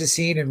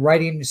practicing and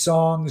writing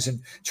songs and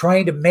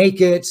trying to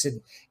make it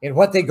and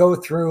what they go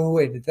through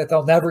and that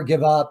they'll never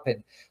give up.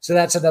 And so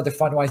that's another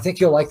fun one. I think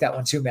you'll like that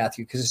one too,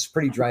 Matthew, because it's a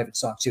pretty driving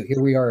song too.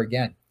 Here We Are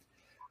Again.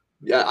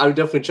 Yeah, I would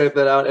definitely check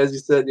that out. As you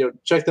said,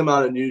 check them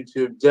out on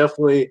YouTube.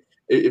 Definitely.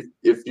 If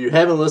you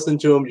haven't listened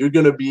to them, you're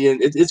going to be in.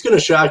 It's going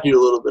to shock you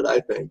a little bit,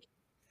 I think.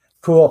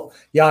 Cool.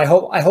 Yeah, I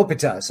hope it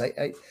does.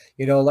 I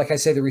like I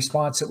say, the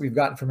response that we've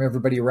gotten from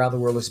everybody around the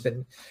world has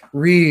been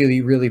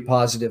really, really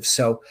positive.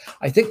 So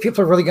I think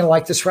people are really going to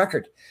like this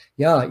record.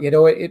 Yeah,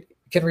 it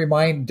can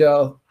remind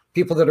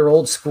people that are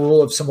old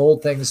school of some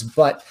old things,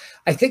 but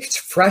I think it's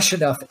fresh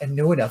enough and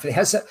new enough. It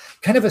has a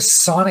kind of a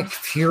sonic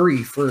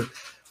fury for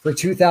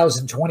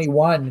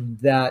 2021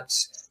 that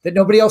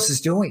nobody else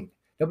is doing.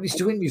 Nobody's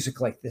doing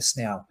music like this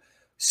now.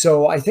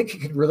 So I think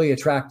it can really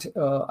attract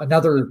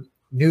another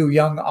new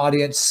young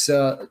audience.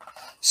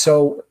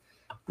 So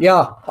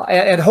yeah,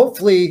 and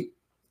hopefully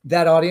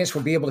that audience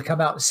will be able to come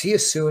out and see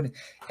us soon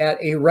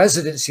at a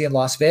residency in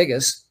Las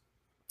Vegas.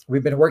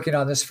 We've been working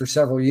on this for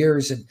several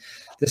years, and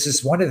this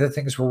is one of the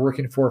things we're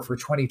working for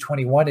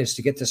 2021 is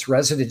to get this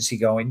residency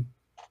going.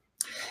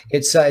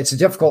 It's a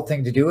difficult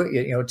thing to do.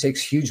 It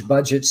takes huge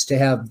budgets to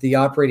have the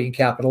operating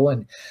capital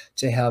and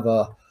to have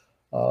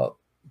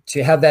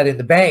that in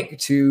the bank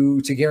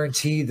to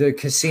guarantee the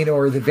casino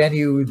or the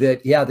venue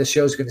that, the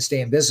show's going to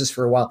stay in business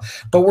for a while.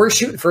 But we're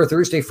shooting for a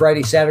Thursday,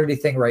 Friday, Saturday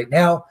thing right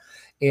now.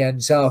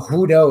 And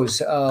who knows?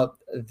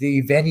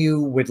 The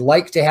venue would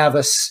like to have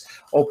us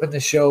open the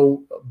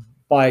show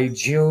by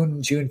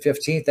June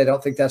 15th. I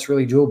don't think that's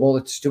really doable.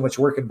 It's too much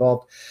work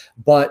involved.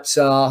 But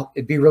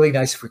it'd be really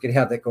nice if we could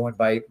have that going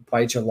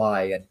by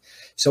July. And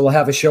so we'll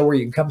have a show where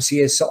you can come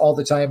see us all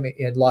the time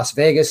in Las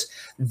Vegas.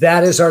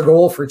 That is our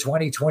goal for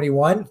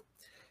 2021.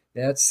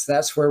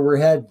 That's where we're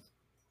headed.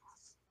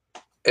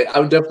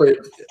 I would definitely.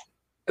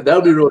 That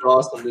would be really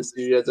awesome to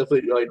see. Yeah,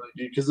 definitely,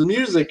 because the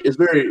music is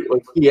very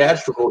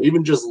theatrical,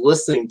 even just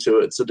listening to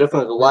it. So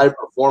definitely the live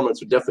performance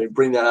would definitely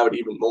bring that out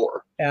even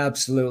more.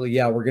 Absolutely,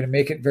 yeah. We're going to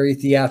make it very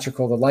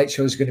theatrical. The light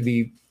show is going to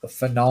be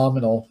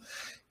phenomenal,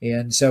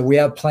 and so we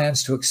have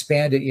plans to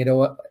expand it.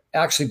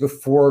 Actually,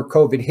 before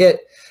COVID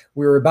hit,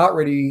 we were about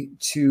ready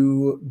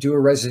to do a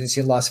residency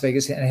in Las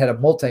Vegas and had a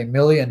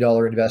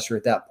multi-million-dollar investor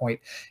at that point.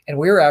 And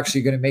we were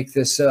actually going to make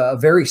this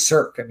very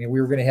Cirque. I mean, we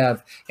were going to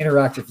have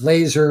interactive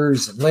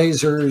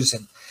lasers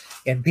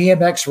and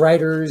BMX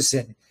riders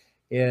and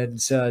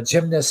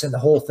gymnasts and the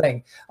whole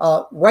thing.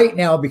 Right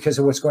now, because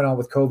of what's going on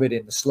with COVID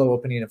and the slow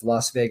opening of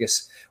Las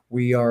Vegas,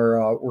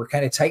 we're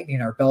kind of tightening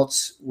our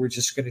belts. We're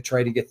just going to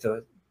try to get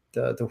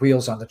the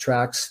wheels on the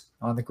tracks,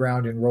 on the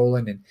ground and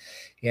rolling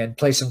and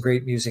play some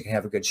great music and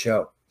have a good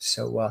show.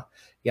 So,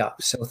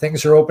 so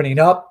things are opening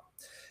up.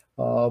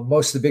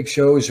 Most of the big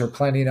shows are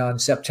planning on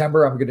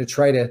September. I'm going to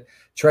try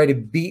to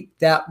beat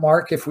that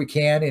mark if we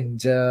can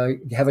and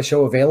have a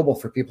show available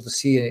for people to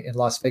see in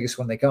Las Vegas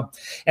when they come.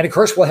 And of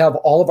course, we'll have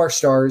all of our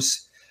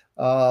stars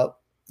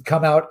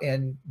come out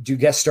and do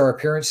guest star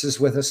appearances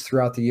with us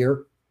throughout the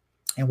year.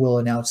 and we'll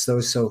announce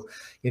those. So,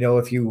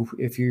 if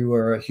you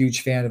are a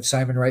huge fan of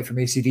Simon Wright from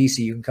AC/DC,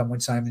 you can come when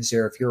Simon's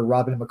there. If you're a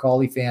Robin and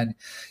McCauley fan,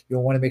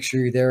 you'll want to make sure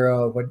you're there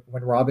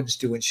when Robin's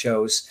doing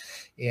shows.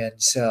 And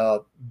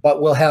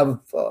but we'll have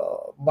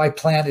my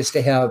plan is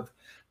to have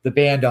the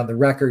band on the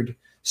record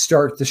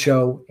start the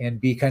show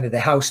and be kind of the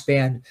house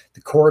band,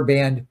 the core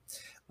band,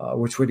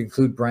 which would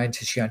include Brian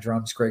Tichy on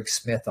drums, Gregg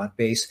Smith on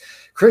bass,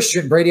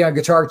 Christian Brady on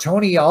guitar,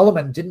 Tony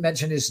Alleman, didn't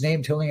mention his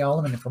name, Tony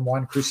Alleman from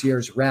Juan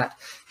Crucier's Rat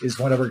is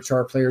one of our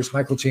guitar players,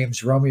 Michael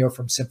James Romeo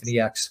from Symphony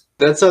X.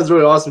 That sounds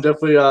really awesome.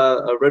 Definitely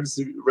a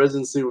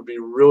residency would be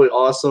really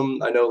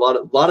awesome. I know a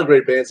lot of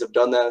great bands have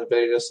done that in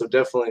Vegas, so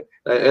definitely,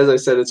 as I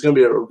said, it's going to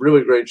be a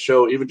really great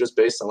show, even just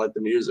based on like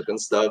the music and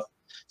stuff.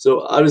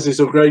 So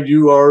obviously, Gregg,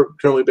 you are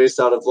currently based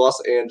out of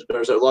Las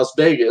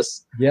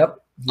Vegas. Yep.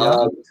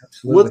 Yeah,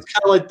 what's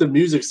kind of like the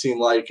music scene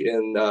like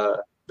in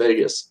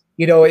Vegas?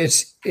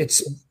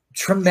 It's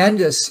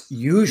tremendous.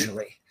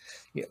 Usually,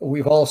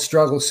 we've all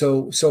struggled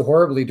so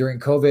horribly during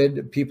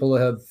COVID. People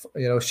have,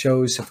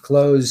 shows have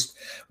closed,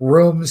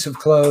 rooms have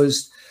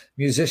closed,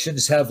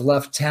 musicians have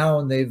left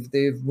town.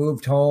 They've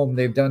moved home.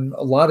 They've done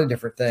a lot of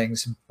different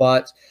things,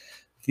 but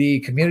the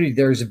community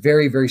there is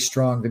very, very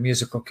strong. The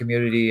musical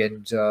community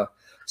and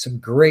some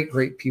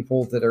great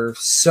people that are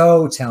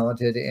so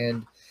talented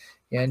and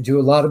do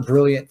a lot of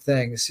brilliant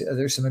things.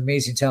 There's some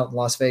amazing talent in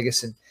Las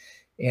Vegas, and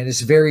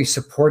it's a very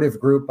supportive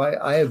group.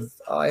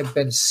 I've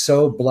been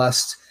so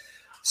blessed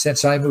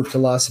since I moved to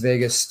Las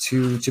Vegas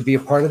to be a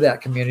part of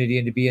that community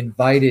and to be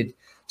invited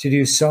to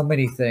do so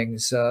many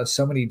things,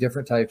 so many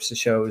different types of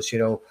shows.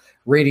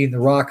 Raiding the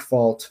Rock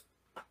Vault,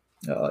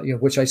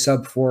 which I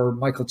subbed for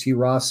Michael T.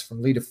 Ross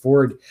from Lita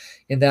Ford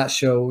in that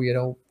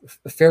show,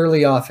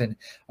 fairly often.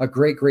 A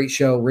great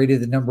show,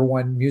 rated the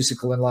 #1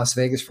 musical in Las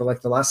Vegas for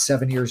like the last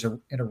 7 years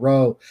in a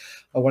row.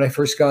 When I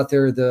first got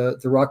there, the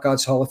Rock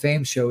Gods Hall of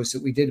Fame shows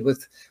that we did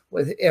with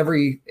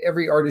every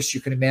artist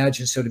you can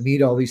imagine. So to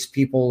meet all these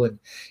people and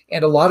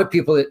a lot of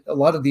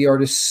the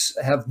artists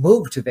have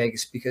moved to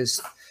Vegas because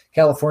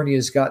California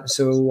has gotten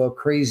so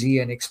crazy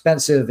and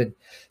expensive. And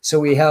so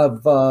we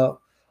have,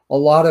 a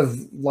lot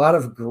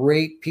of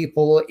great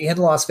people in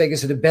Las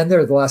Vegas that have been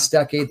there the last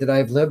decade that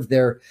I've lived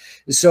there.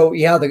 So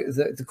yeah,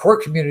 the core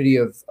community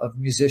of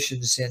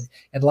musicians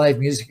and live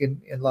music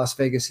in Las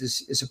Vegas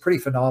is a pretty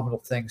phenomenal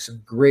thing.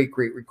 Some great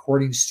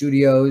recording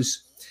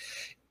studios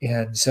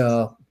and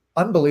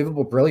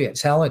unbelievable, brilliant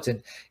talent,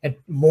 and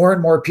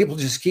more people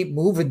just keep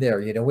moving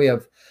there. We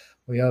have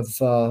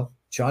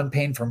John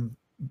Payne from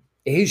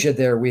Asia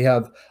there.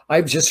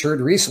 I've just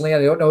heard recently,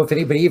 I don't know if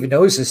anybody even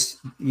knows this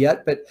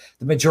yet, but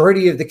the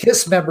majority of the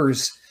KISS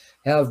members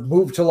have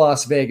moved to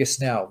Las Vegas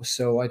now.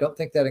 So I don't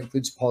think that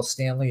includes Paul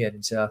Stanley,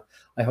 and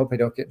I hope I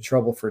don't get in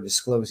trouble for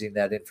disclosing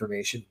that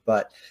information.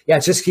 But yeah,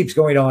 it just keeps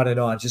going on and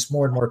on. Just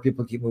more and more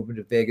people keep moving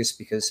to Vegas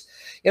because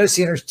it's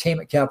the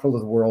entertainment capital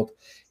of the world.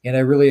 And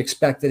I really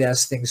expect that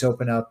as things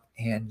open up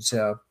and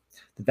the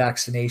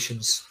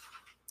vaccinations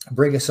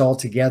bring us all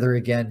together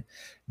again,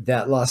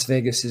 that Las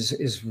Vegas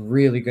is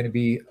really going to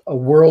be a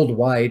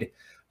worldwide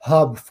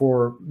hub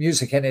for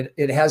music. And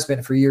it has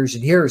been for years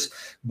and years,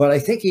 but I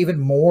think even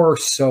more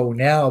so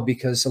now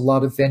because a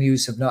lot of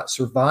venues have not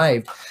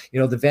survived.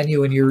 The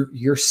venue in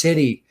your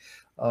city,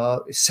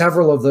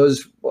 several of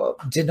those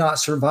did not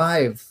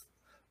survive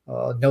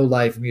no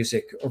live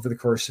music over the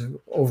course of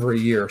over a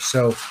year.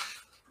 So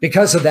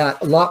because of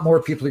that, a lot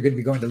more people are going to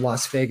be going to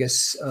Las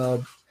Vegas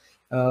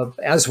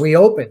as we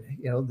open.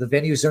 The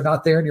venues are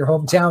not there in your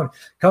hometown.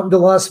 Come to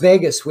Las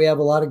Vegas. We have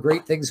a lot of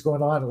great things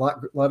going on, a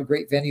lot of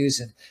great venues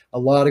and a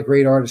lot of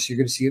great artists. You're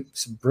going to see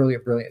some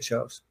brilliant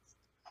shows.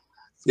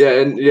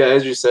 Yeah, and yeah,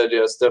 as you said,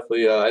 yes,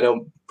 definitely. I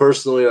know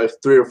personally, like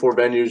 3 or 4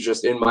 venues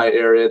just in my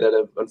area that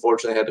have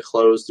unfortunately had to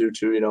close due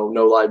to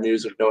no live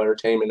music, no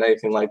entertainment,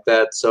 anything like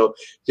that. So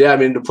yeah, I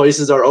mean the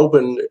places are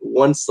open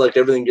once like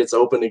everything gets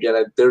open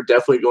again. They're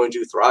definitely going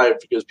to thrive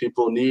because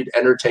people need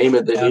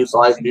entertainment. They need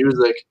live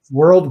music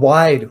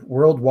worldwide.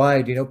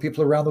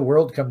 People around the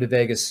world come to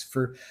Vegas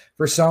for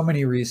so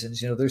many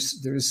reasons.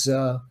 There's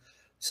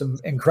some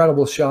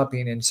incredible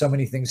shopping and so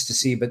many things to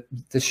see, but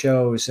the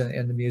shows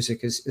and the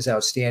music is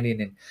outstanding.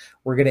 And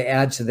we're going to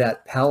add to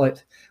that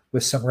palette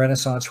with some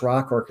Renaissance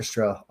rock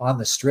orchestra on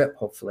the Strip,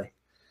 hopefully.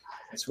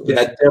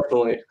 Yeah,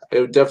 definitely.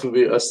 It would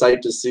definitely be a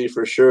sight to see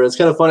for sure. It's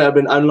kind of funny. I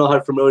don't know how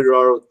familiar you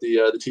are with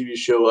the TV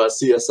show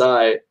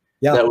CSI.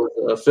 Yeah. That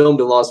was filmed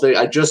in Las Vegas.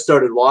 I just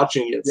started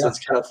watching it, so it's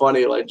kind of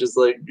funny,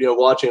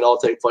 watching it all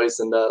take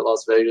place in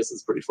Las Vegas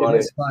is pretty funny.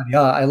 It's fun.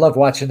 Yeah, I love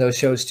watching those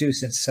shows too.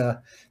 Since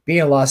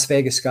being a Las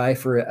Vegas guy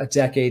for a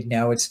decade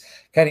now, it's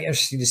kind of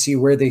interesting to see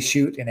where they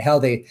shoot and how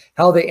they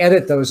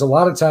edit those. A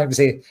lot of times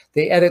they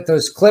edit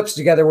those clips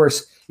together where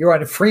you're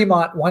on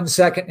Fremont 1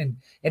 second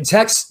and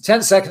 10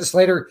 seconds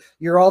later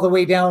you're all the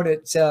way down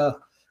at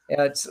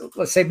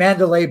let's say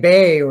Mandalay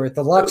Bay or at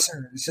the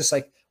Luxor. It's just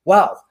like,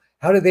 wow.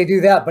 How did they do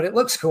that? But it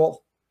looks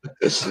cool.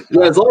 Yeah,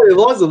 as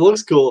long as it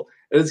looks cool.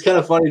 And it's kind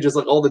of funny, just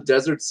like all the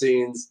desert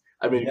scenes.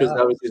 I mean, because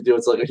obviously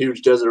it's like a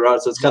huge desert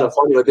route, so it's kind of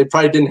funny. Like they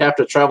probably didn't have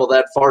to travel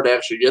that far to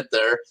actually get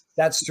there.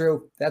 That's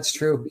true.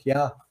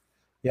 Yeah.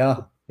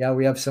 Yeah, yeah,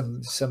 we have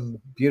some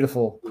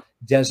beautiful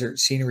desert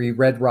scenery,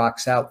 red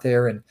rocks out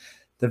there, and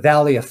the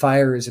Valley of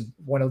Fire is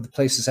one of the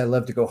places I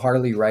love to go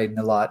Harley riding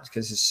a lot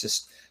because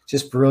it's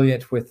just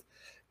brilliant with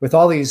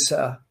all these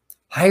what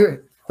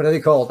are they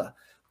called?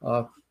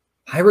 Uh,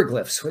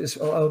 Hieroglyphs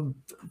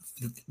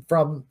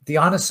from the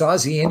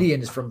Anasazi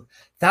Indians from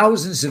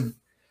thousands of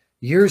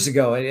years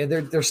ago, and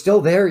they're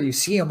still there. You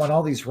see them on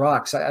all these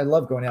rocks. I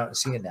love going out and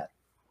seeing that.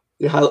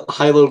 Yeah,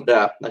 I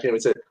can't even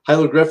say it.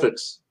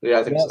 Hieroglyphics. Yeah,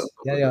 I think so. Yes,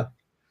 yeah, yeah.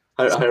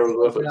 Something like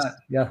Hieroglyphics. that.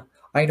 Yeah,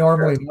 I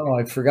normally know.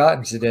 I've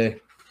forgotten today.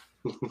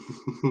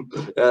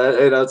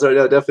 And that's right.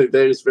 Yeah, definitely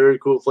Vegas, very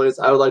cool place.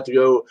 I would like to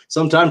go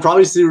sometime.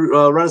 Probably see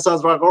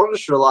Renaissance Rock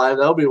Orchestra live.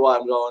 That'll be why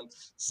I'm going.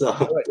 So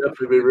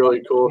definitely be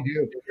really cool.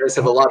 You do. You guys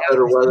have a lot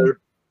better weather.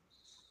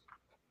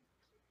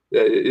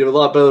 Yeah, you have a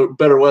lot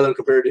better weather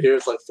compared to here.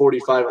 It's like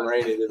 45 and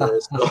rainy today.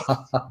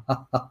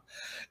 So.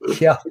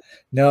 Yeah,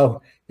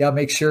 no, yeah.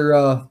 Make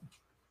sure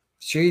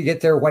you get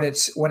there when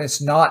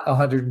it's not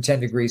 110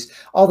 degrees.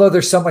 Although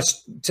there's so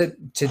much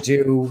to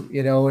do,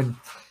 and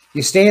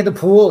you stay in the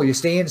pool, you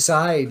stay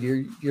inside.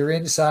 You're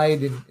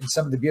inside in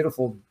some of the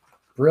beautiful,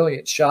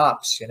 brilliant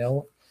shops.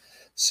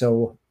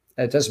 So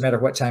it doesn't matter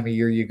what time of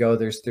year you go.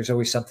 There's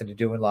always something to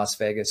do in Las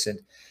Vegas, and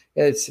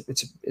it's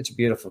a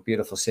beautiful,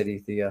 beautiful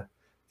city.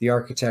 The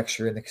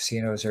architecture and the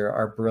casinos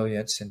are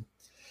brilliant. And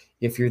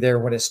if you're there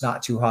when it's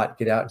not too hot,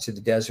 get out into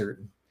the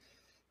desert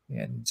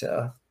and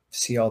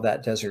see all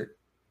that desert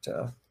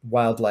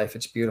wildlife.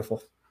 It's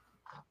beautiful.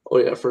 Oh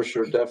yeah, for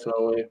sure,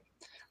 definitely.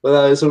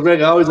 But so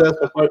Greg, I always ask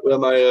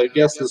my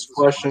guests this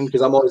question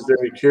because I'm always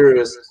very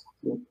curious.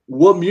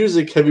 What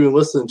music have you been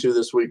listening to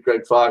this week,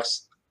 Greg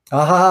Fox?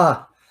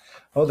 Aha.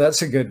 Oh,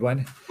 that's a good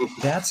one.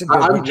 That's a good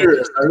one. I'm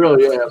curious. I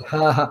really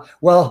am.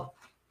 Well,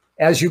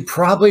 as you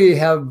probably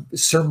have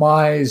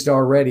surmised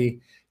already,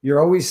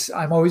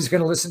 I'm always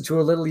going to listen to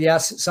a little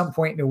Yes at some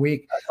point in a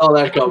week. Oh,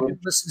 that coming.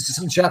 Listen to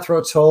some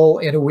Jethro Tull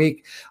in a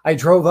week. I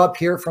drove up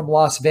here from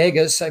Las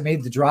Vegas. I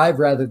made the drive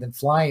rather than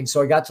flying,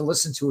 so I got to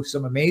listen to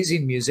some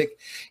amazing music,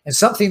 and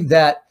something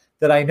that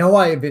I know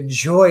I have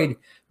enjoyed,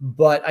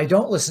 but I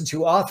don't listen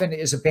to often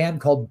is a band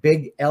called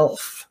Big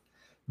Elf.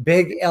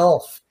 Big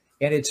Elf,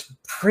 and it's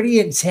pretty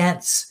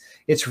intense.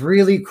 It's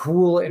really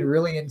cool and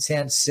really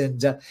intense,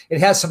 and it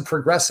has some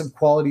progressive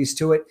qualities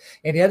to it.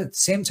 And yet, at the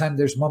same time,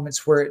 there's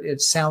moments where it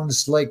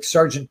sounds like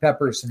Sgt.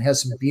 Pepper's and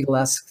has some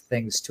Beatlesque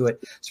things to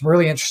it. Some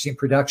really interesting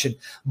production.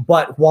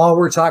 But while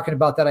we're talking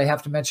about that, I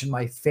have to mention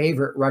my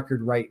favorite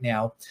record right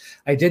now.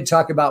 I did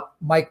talk about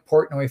Mike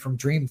Portnoy from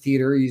Dream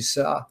Theater. He's,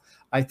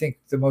 I think,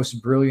 the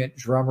most brilliant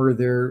drummer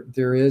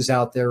there is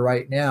out there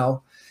right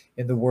now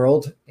in the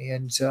world,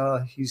 and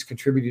he's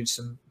contributed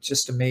some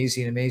just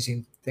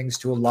amazing things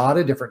to a lot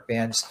of different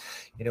bands.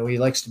 He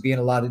likes to be in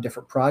a lot of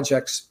different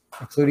projects,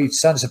 including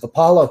Sons of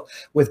Apollo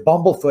with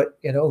Bumblefoot,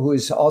 who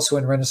is also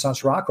in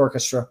Renaissance Rock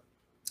Orchestra.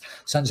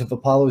 Sons of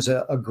Apollo is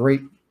a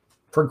great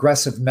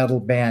progressive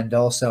metal band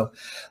also,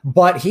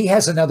 but he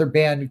has another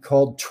band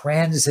called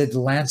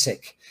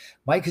Transatlantic.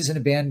 Mike is in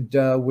a band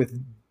with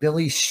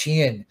Billy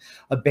Sheehan,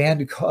 a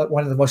band,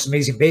 one of the most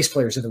amazing bass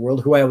players in the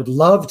world, who I would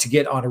love to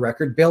get on a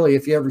record. Billy,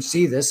 if you ever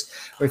see this,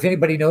 or if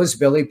anybody knows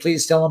Billy,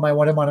 please tell him I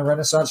want him on a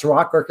Renaissance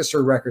Rock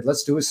Orchestra record.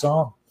 Let's do a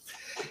song.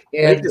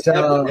 And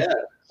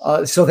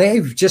so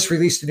they've just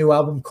released a new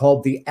album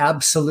called The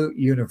Absolute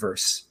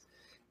Universe.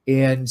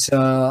 And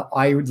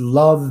I would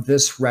love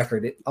this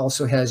record. It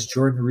also has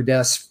Jordan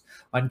Rudess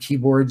on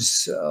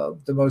keyboards,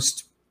 the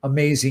most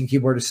amazing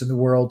keyboardist in the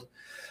world.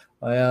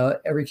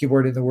 Every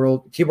keyboardist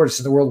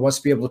in the world wants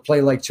to be able to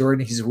play like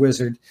Jordan. He's a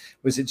wizard.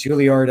 Was it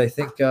Juilliard, I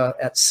think,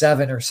 at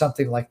 7 or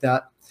something like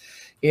that.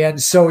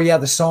 And so, yeah,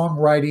 the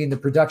songwriting, the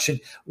production.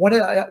 One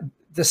of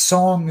the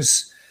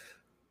songs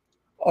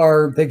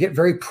they get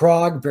very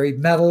prog, very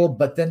metal,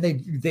 but then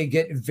they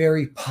get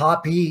very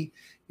poppy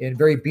and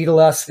very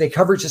Beatlesque. They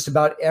cover just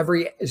about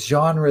every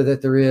genre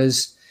that there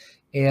is.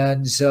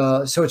 And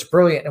so it's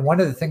brilliant. And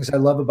one of the things I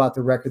love about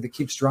the record that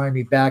keeps drawing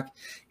me back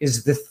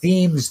is the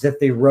themes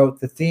that they wrote,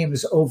 the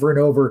themes over and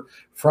over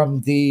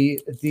from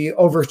the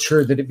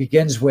overture that it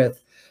begins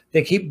with.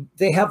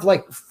 They have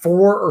like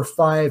 4 or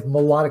 5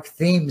 melodic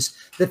themes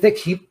that they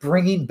keep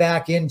bringing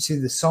back into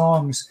the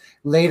songs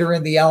later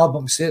in the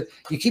album. So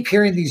you keep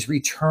hearing these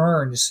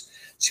returns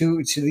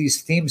to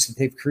these themes that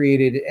they've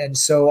created. And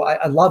so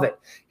I love it.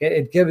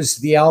 It gives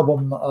the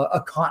album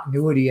a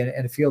continuity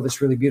and a feel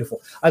that's really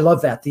beautiful. I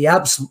love that. The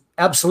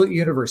Absolute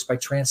Universe by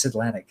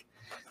Transatlantic.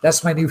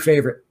 That's my new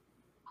favorite.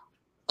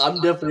 I'm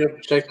definitely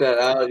going to check that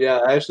out. Yeah,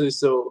 actually,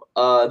 so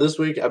this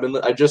week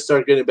I just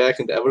started getting back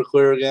into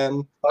Everclear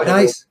again. Oh,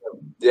 nice.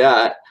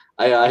 I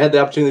had the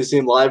opportunity to see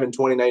them live in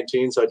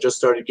 2019, so I just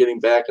started getting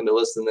back into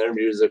listening to their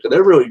music, and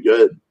they're really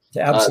good.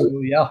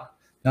 Absolutely, yeah.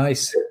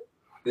 Nice.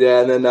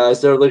 Yeah, and then I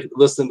started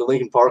listening to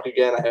Linkin Park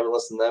again. I haven't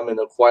listened to them in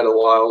quite a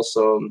while,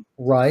 so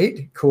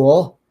right,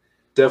 cool.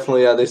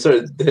 Definitely, yeah. They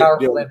started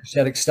powerful,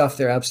 energetic stuff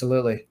there.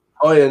 Absolutely.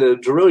 Oh yeah,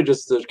 and to really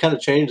just to kind of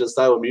change the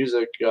style of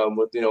music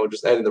with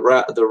just adding the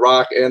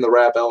rock and the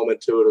rap element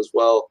to it as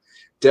well.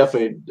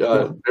 Definitely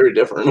very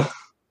different.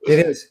 It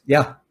is,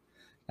 yeah.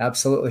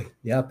 Absolutely.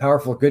 Yeah,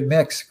 powerful. Good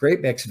mix.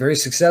 Great mix. Very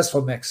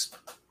successful mix.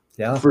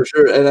 Yeah. For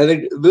sure. And I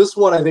think this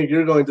one I think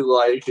you're going to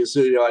like.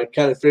 So I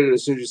kind of figured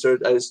as soon as you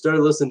started, I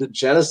started listening to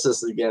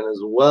Genesis again as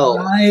well.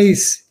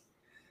 Nice.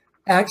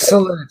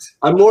 Excellent.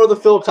 I'm more of the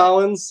Phil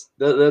Collins.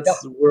 Yep.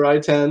 That's where I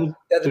tend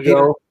Yeah, to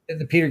go.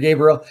 the Peter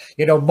Gabriel.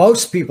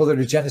 Most people that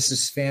are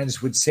Genesis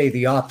fans would say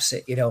the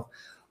opposite.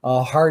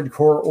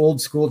 Hardcore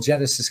old school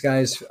Genesis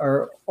guys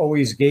are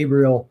always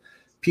Gabriel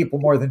people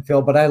more than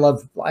Phil. But I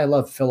love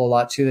Phil a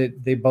lot too.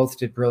 They both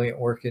did brilliant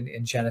work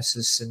in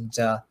Genesis. And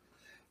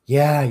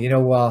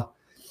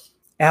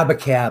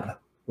Abacab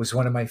was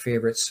one of my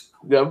favorites.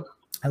 Yep.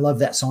 I love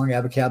that song,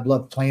 Abacab.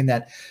 Love playing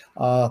that.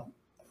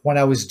 When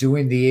I was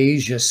doing the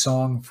Asia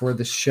song for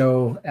the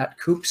show at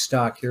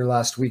Coopstock here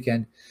last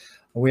weekend,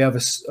 we have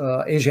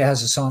Asia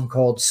has a song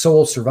called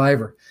Soul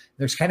Survivor.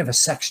 There's kind of a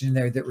section in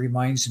there that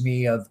reminds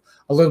me of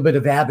a little bit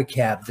of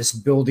Abacab, this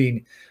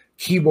building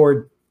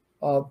keyboard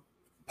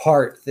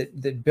part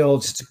that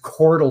builds. It's a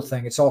chordal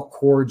thing. It's all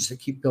chords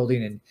that keep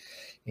building,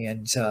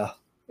 and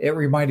it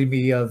reminded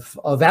me of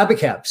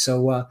Abacab.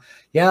 So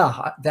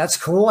that's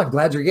cool. I'm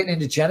glad you're getting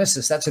into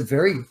Genesis. That's a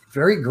very,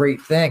 very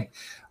great thing.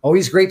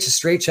 Always great to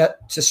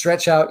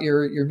stretch out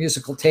your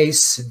musical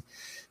tastes, and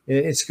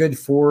it's good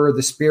for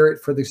the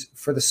spirit, for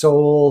the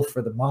soul,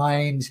 for the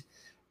mind.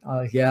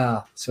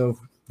 So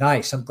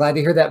nice. I'm glad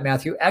to hear that,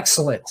 Matthew.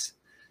 Excellent.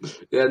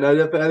 Yeah, no,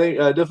 I think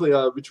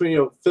definitely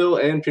between Phil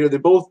and Peter, they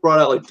both brought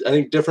out I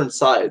think different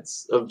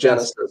sides of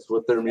Genesis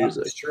with their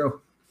music. That's true.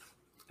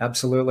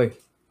 Absolutely,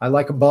 I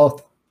like them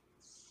both.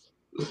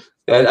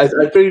 And I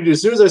figured as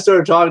soon as I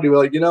started talking to you,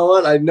 like, you know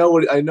what? I know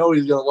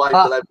he's gonna like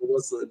that I've been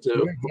listening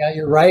to. Yeah,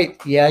 you're right.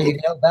 Yeah, you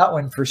nailed that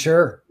one for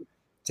sure.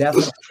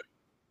 Definitely.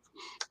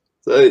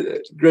 So,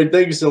 Greg,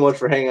 thank you so much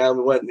for hanging out.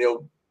 We went,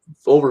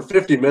 over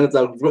 50 minutes.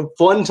 I had a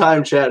fun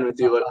time chatting with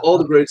you. All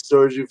the great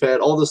stories you've had,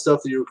 all the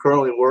stuff that you're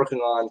currently working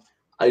on.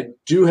 I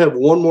do have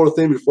one more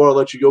thing before I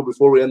let you go,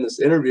 before we end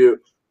this interview.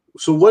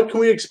 So what can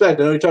we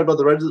expect? I know you talked about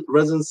the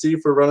residency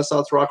for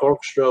Renaissance Rock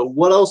Orchestra.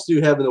 What else do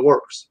you have in the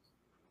works?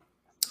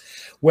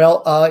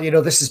 Well,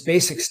 this is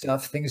basic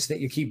stuff, things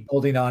that you keep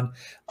building on.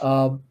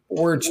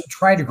 We're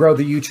trying to grow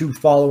the YouTube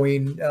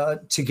following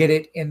to get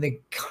it in the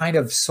kind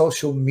of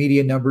social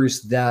media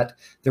numbers that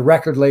the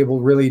record label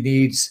really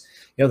needs.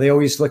 They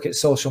always look at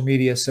social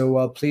media.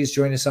 So please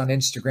join us on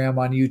Instagram,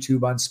 on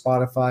YouTube, on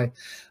Spotify.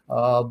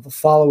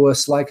 Follow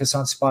us, like us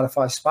on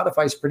Spotify.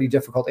 Spotify is pretty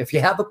difficult. If you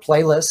have a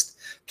playlist,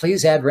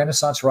 please add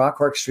Renaissance Rock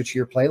Orchestra to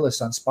your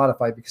playlist on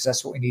Spotify, because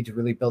that's what we need to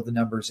really build the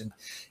numbers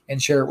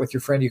and share it with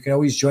your friend. You can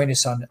always join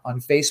us on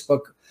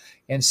Facebook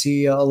and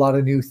see a lot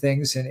of new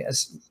things. And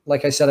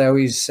like I said, I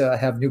always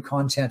have new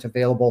content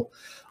available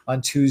on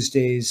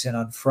Tuesdays and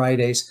on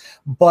Fridays.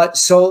 But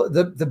so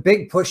the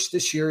big push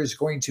this year is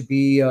going to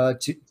be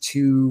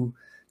to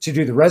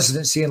do the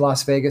residency in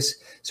Las Vegas.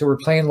 So we're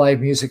playing live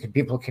music and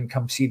people can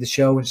come see the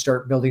show and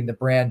start building the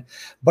brand.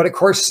 But of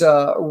course,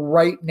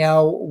 right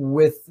now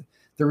with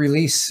the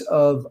release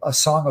of A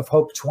Song of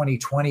Hope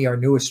 2020, our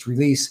newest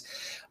release,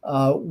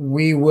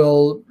 we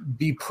will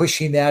be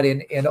pushing that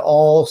in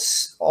all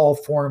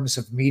forms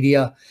of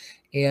media.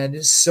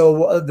 And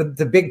so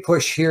the big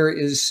push here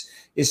is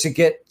to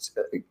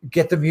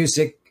get the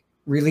music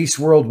released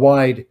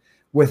worldwide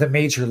with a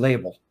major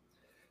label.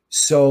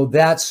 So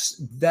that's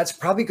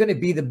probably going to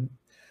be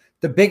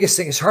the biggest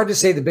thing. It's hard to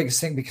say the biggest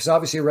thing because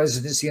obviously a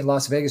residency in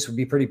Las Vegas would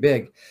be pretty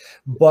big,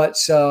 but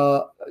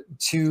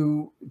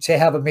to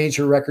have a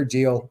major record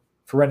deal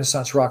for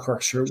Renaissance Rock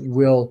Orchestra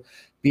will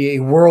be a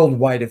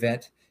worldwide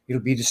event.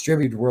 It'll be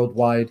distributed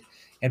worldwide,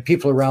 and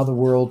people around the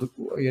world,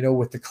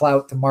 with the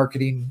clout, the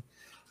marketing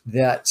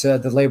that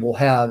the label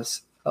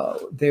has,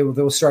 they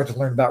will start to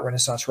learn about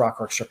Renaissance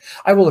Rock Orchestra.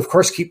 I will, of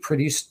course, keep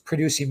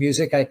producing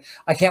music.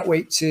 I can't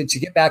wait to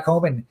get back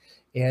home,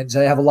 and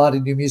I have a lot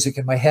of new music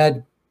in my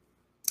head,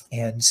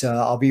 and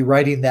I'll be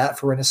writing that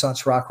for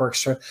Renaissance Rock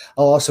Orchestra.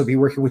 I'll also be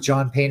working with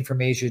John Payne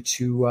from Asia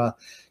to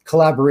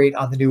collaborate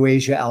on the new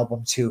Asia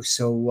album too.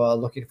 So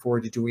looking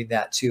forward to doing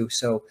that too.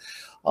 So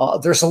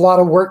there's a lot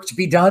of work to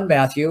be done,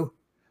 Matthew.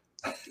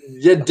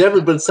 Yeah,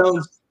 definitely. But it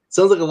sounds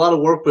like a lot of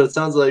work, but it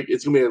sounds like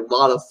it's gonna be a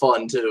lot of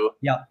fun too.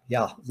 Yeah,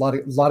 a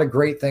lot of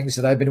great things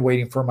that I've been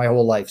waiting for my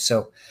whole life.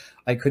 So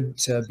I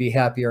couldn't be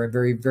happier. I'm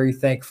very, very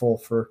thankful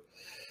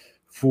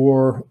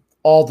for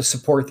all the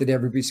support that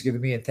everybody's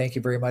given me, and thank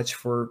you very much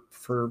for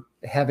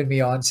having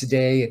me on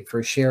today and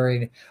for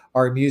sharing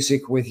our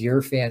music with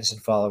your fans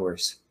and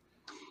followers.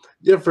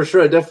 Yeah, for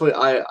sure.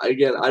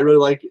 I really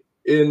like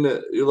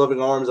In Your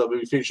Loving Arms. I'll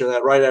be featuring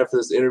that right after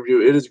this interview.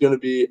 It's going to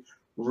be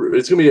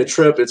a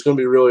trip. It's going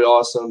to be really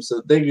awesome.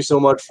 So thank you so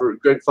much for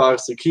Gregg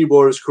Fox, the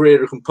keyboardist,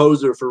 creator,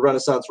 composer for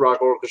Renaissance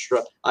Rock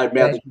Orchestra. I'm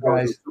Matthew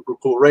from Super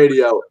Cool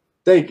Radio.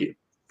 Thank you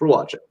for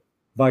watching.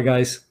 Bye,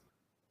 guys.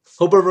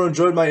 Hope everyone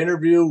enjoyed my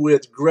interview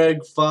with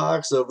Gregg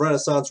Fox of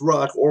Renaissance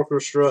Rock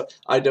Orchestra.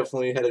 I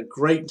definitely had a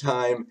great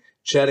time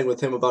chatting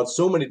with him about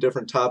so many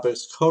different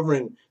topics,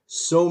 covering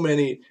so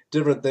many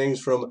different things,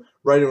 from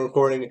writing and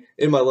recording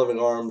In My Loving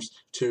Arms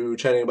to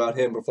chatting about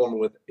him performing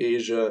with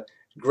Asia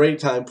Great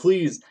time.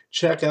 Please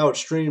check out,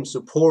 stream,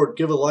 support,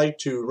 give a like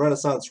to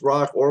Renaissance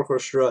Rock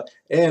Orchestra,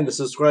 and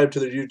subscribe to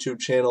their YouTube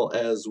channel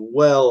as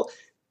well.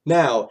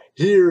 Now,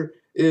 here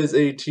is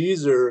a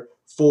teaser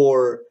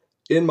for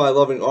In My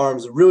Loving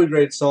Arms, a really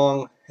great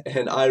song,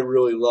 and I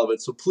really love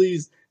it. So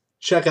please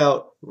check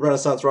out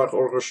Renaissance Rock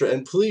Orchestra,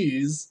 and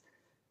please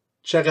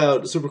check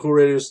out the Super Cool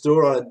Radio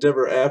store on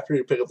Endeavor after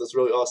you pick up this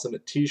really awesome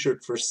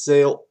t-shirt for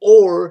sale.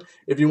 Or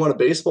if you want a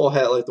baseball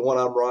hat like the one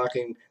I'm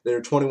rocking,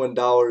 they're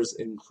 $21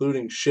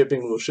 including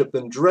shipping. We'll ship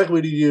them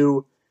directly to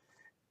you.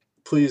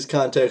 Please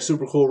contact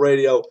Super Cool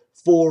Radio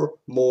for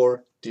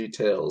more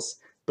details.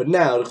 But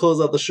now, to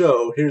close out the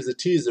show, here's a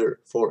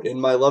teaser for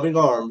In My Loving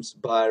Arms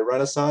by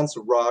Renaissance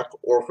Rock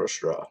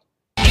Orchestra.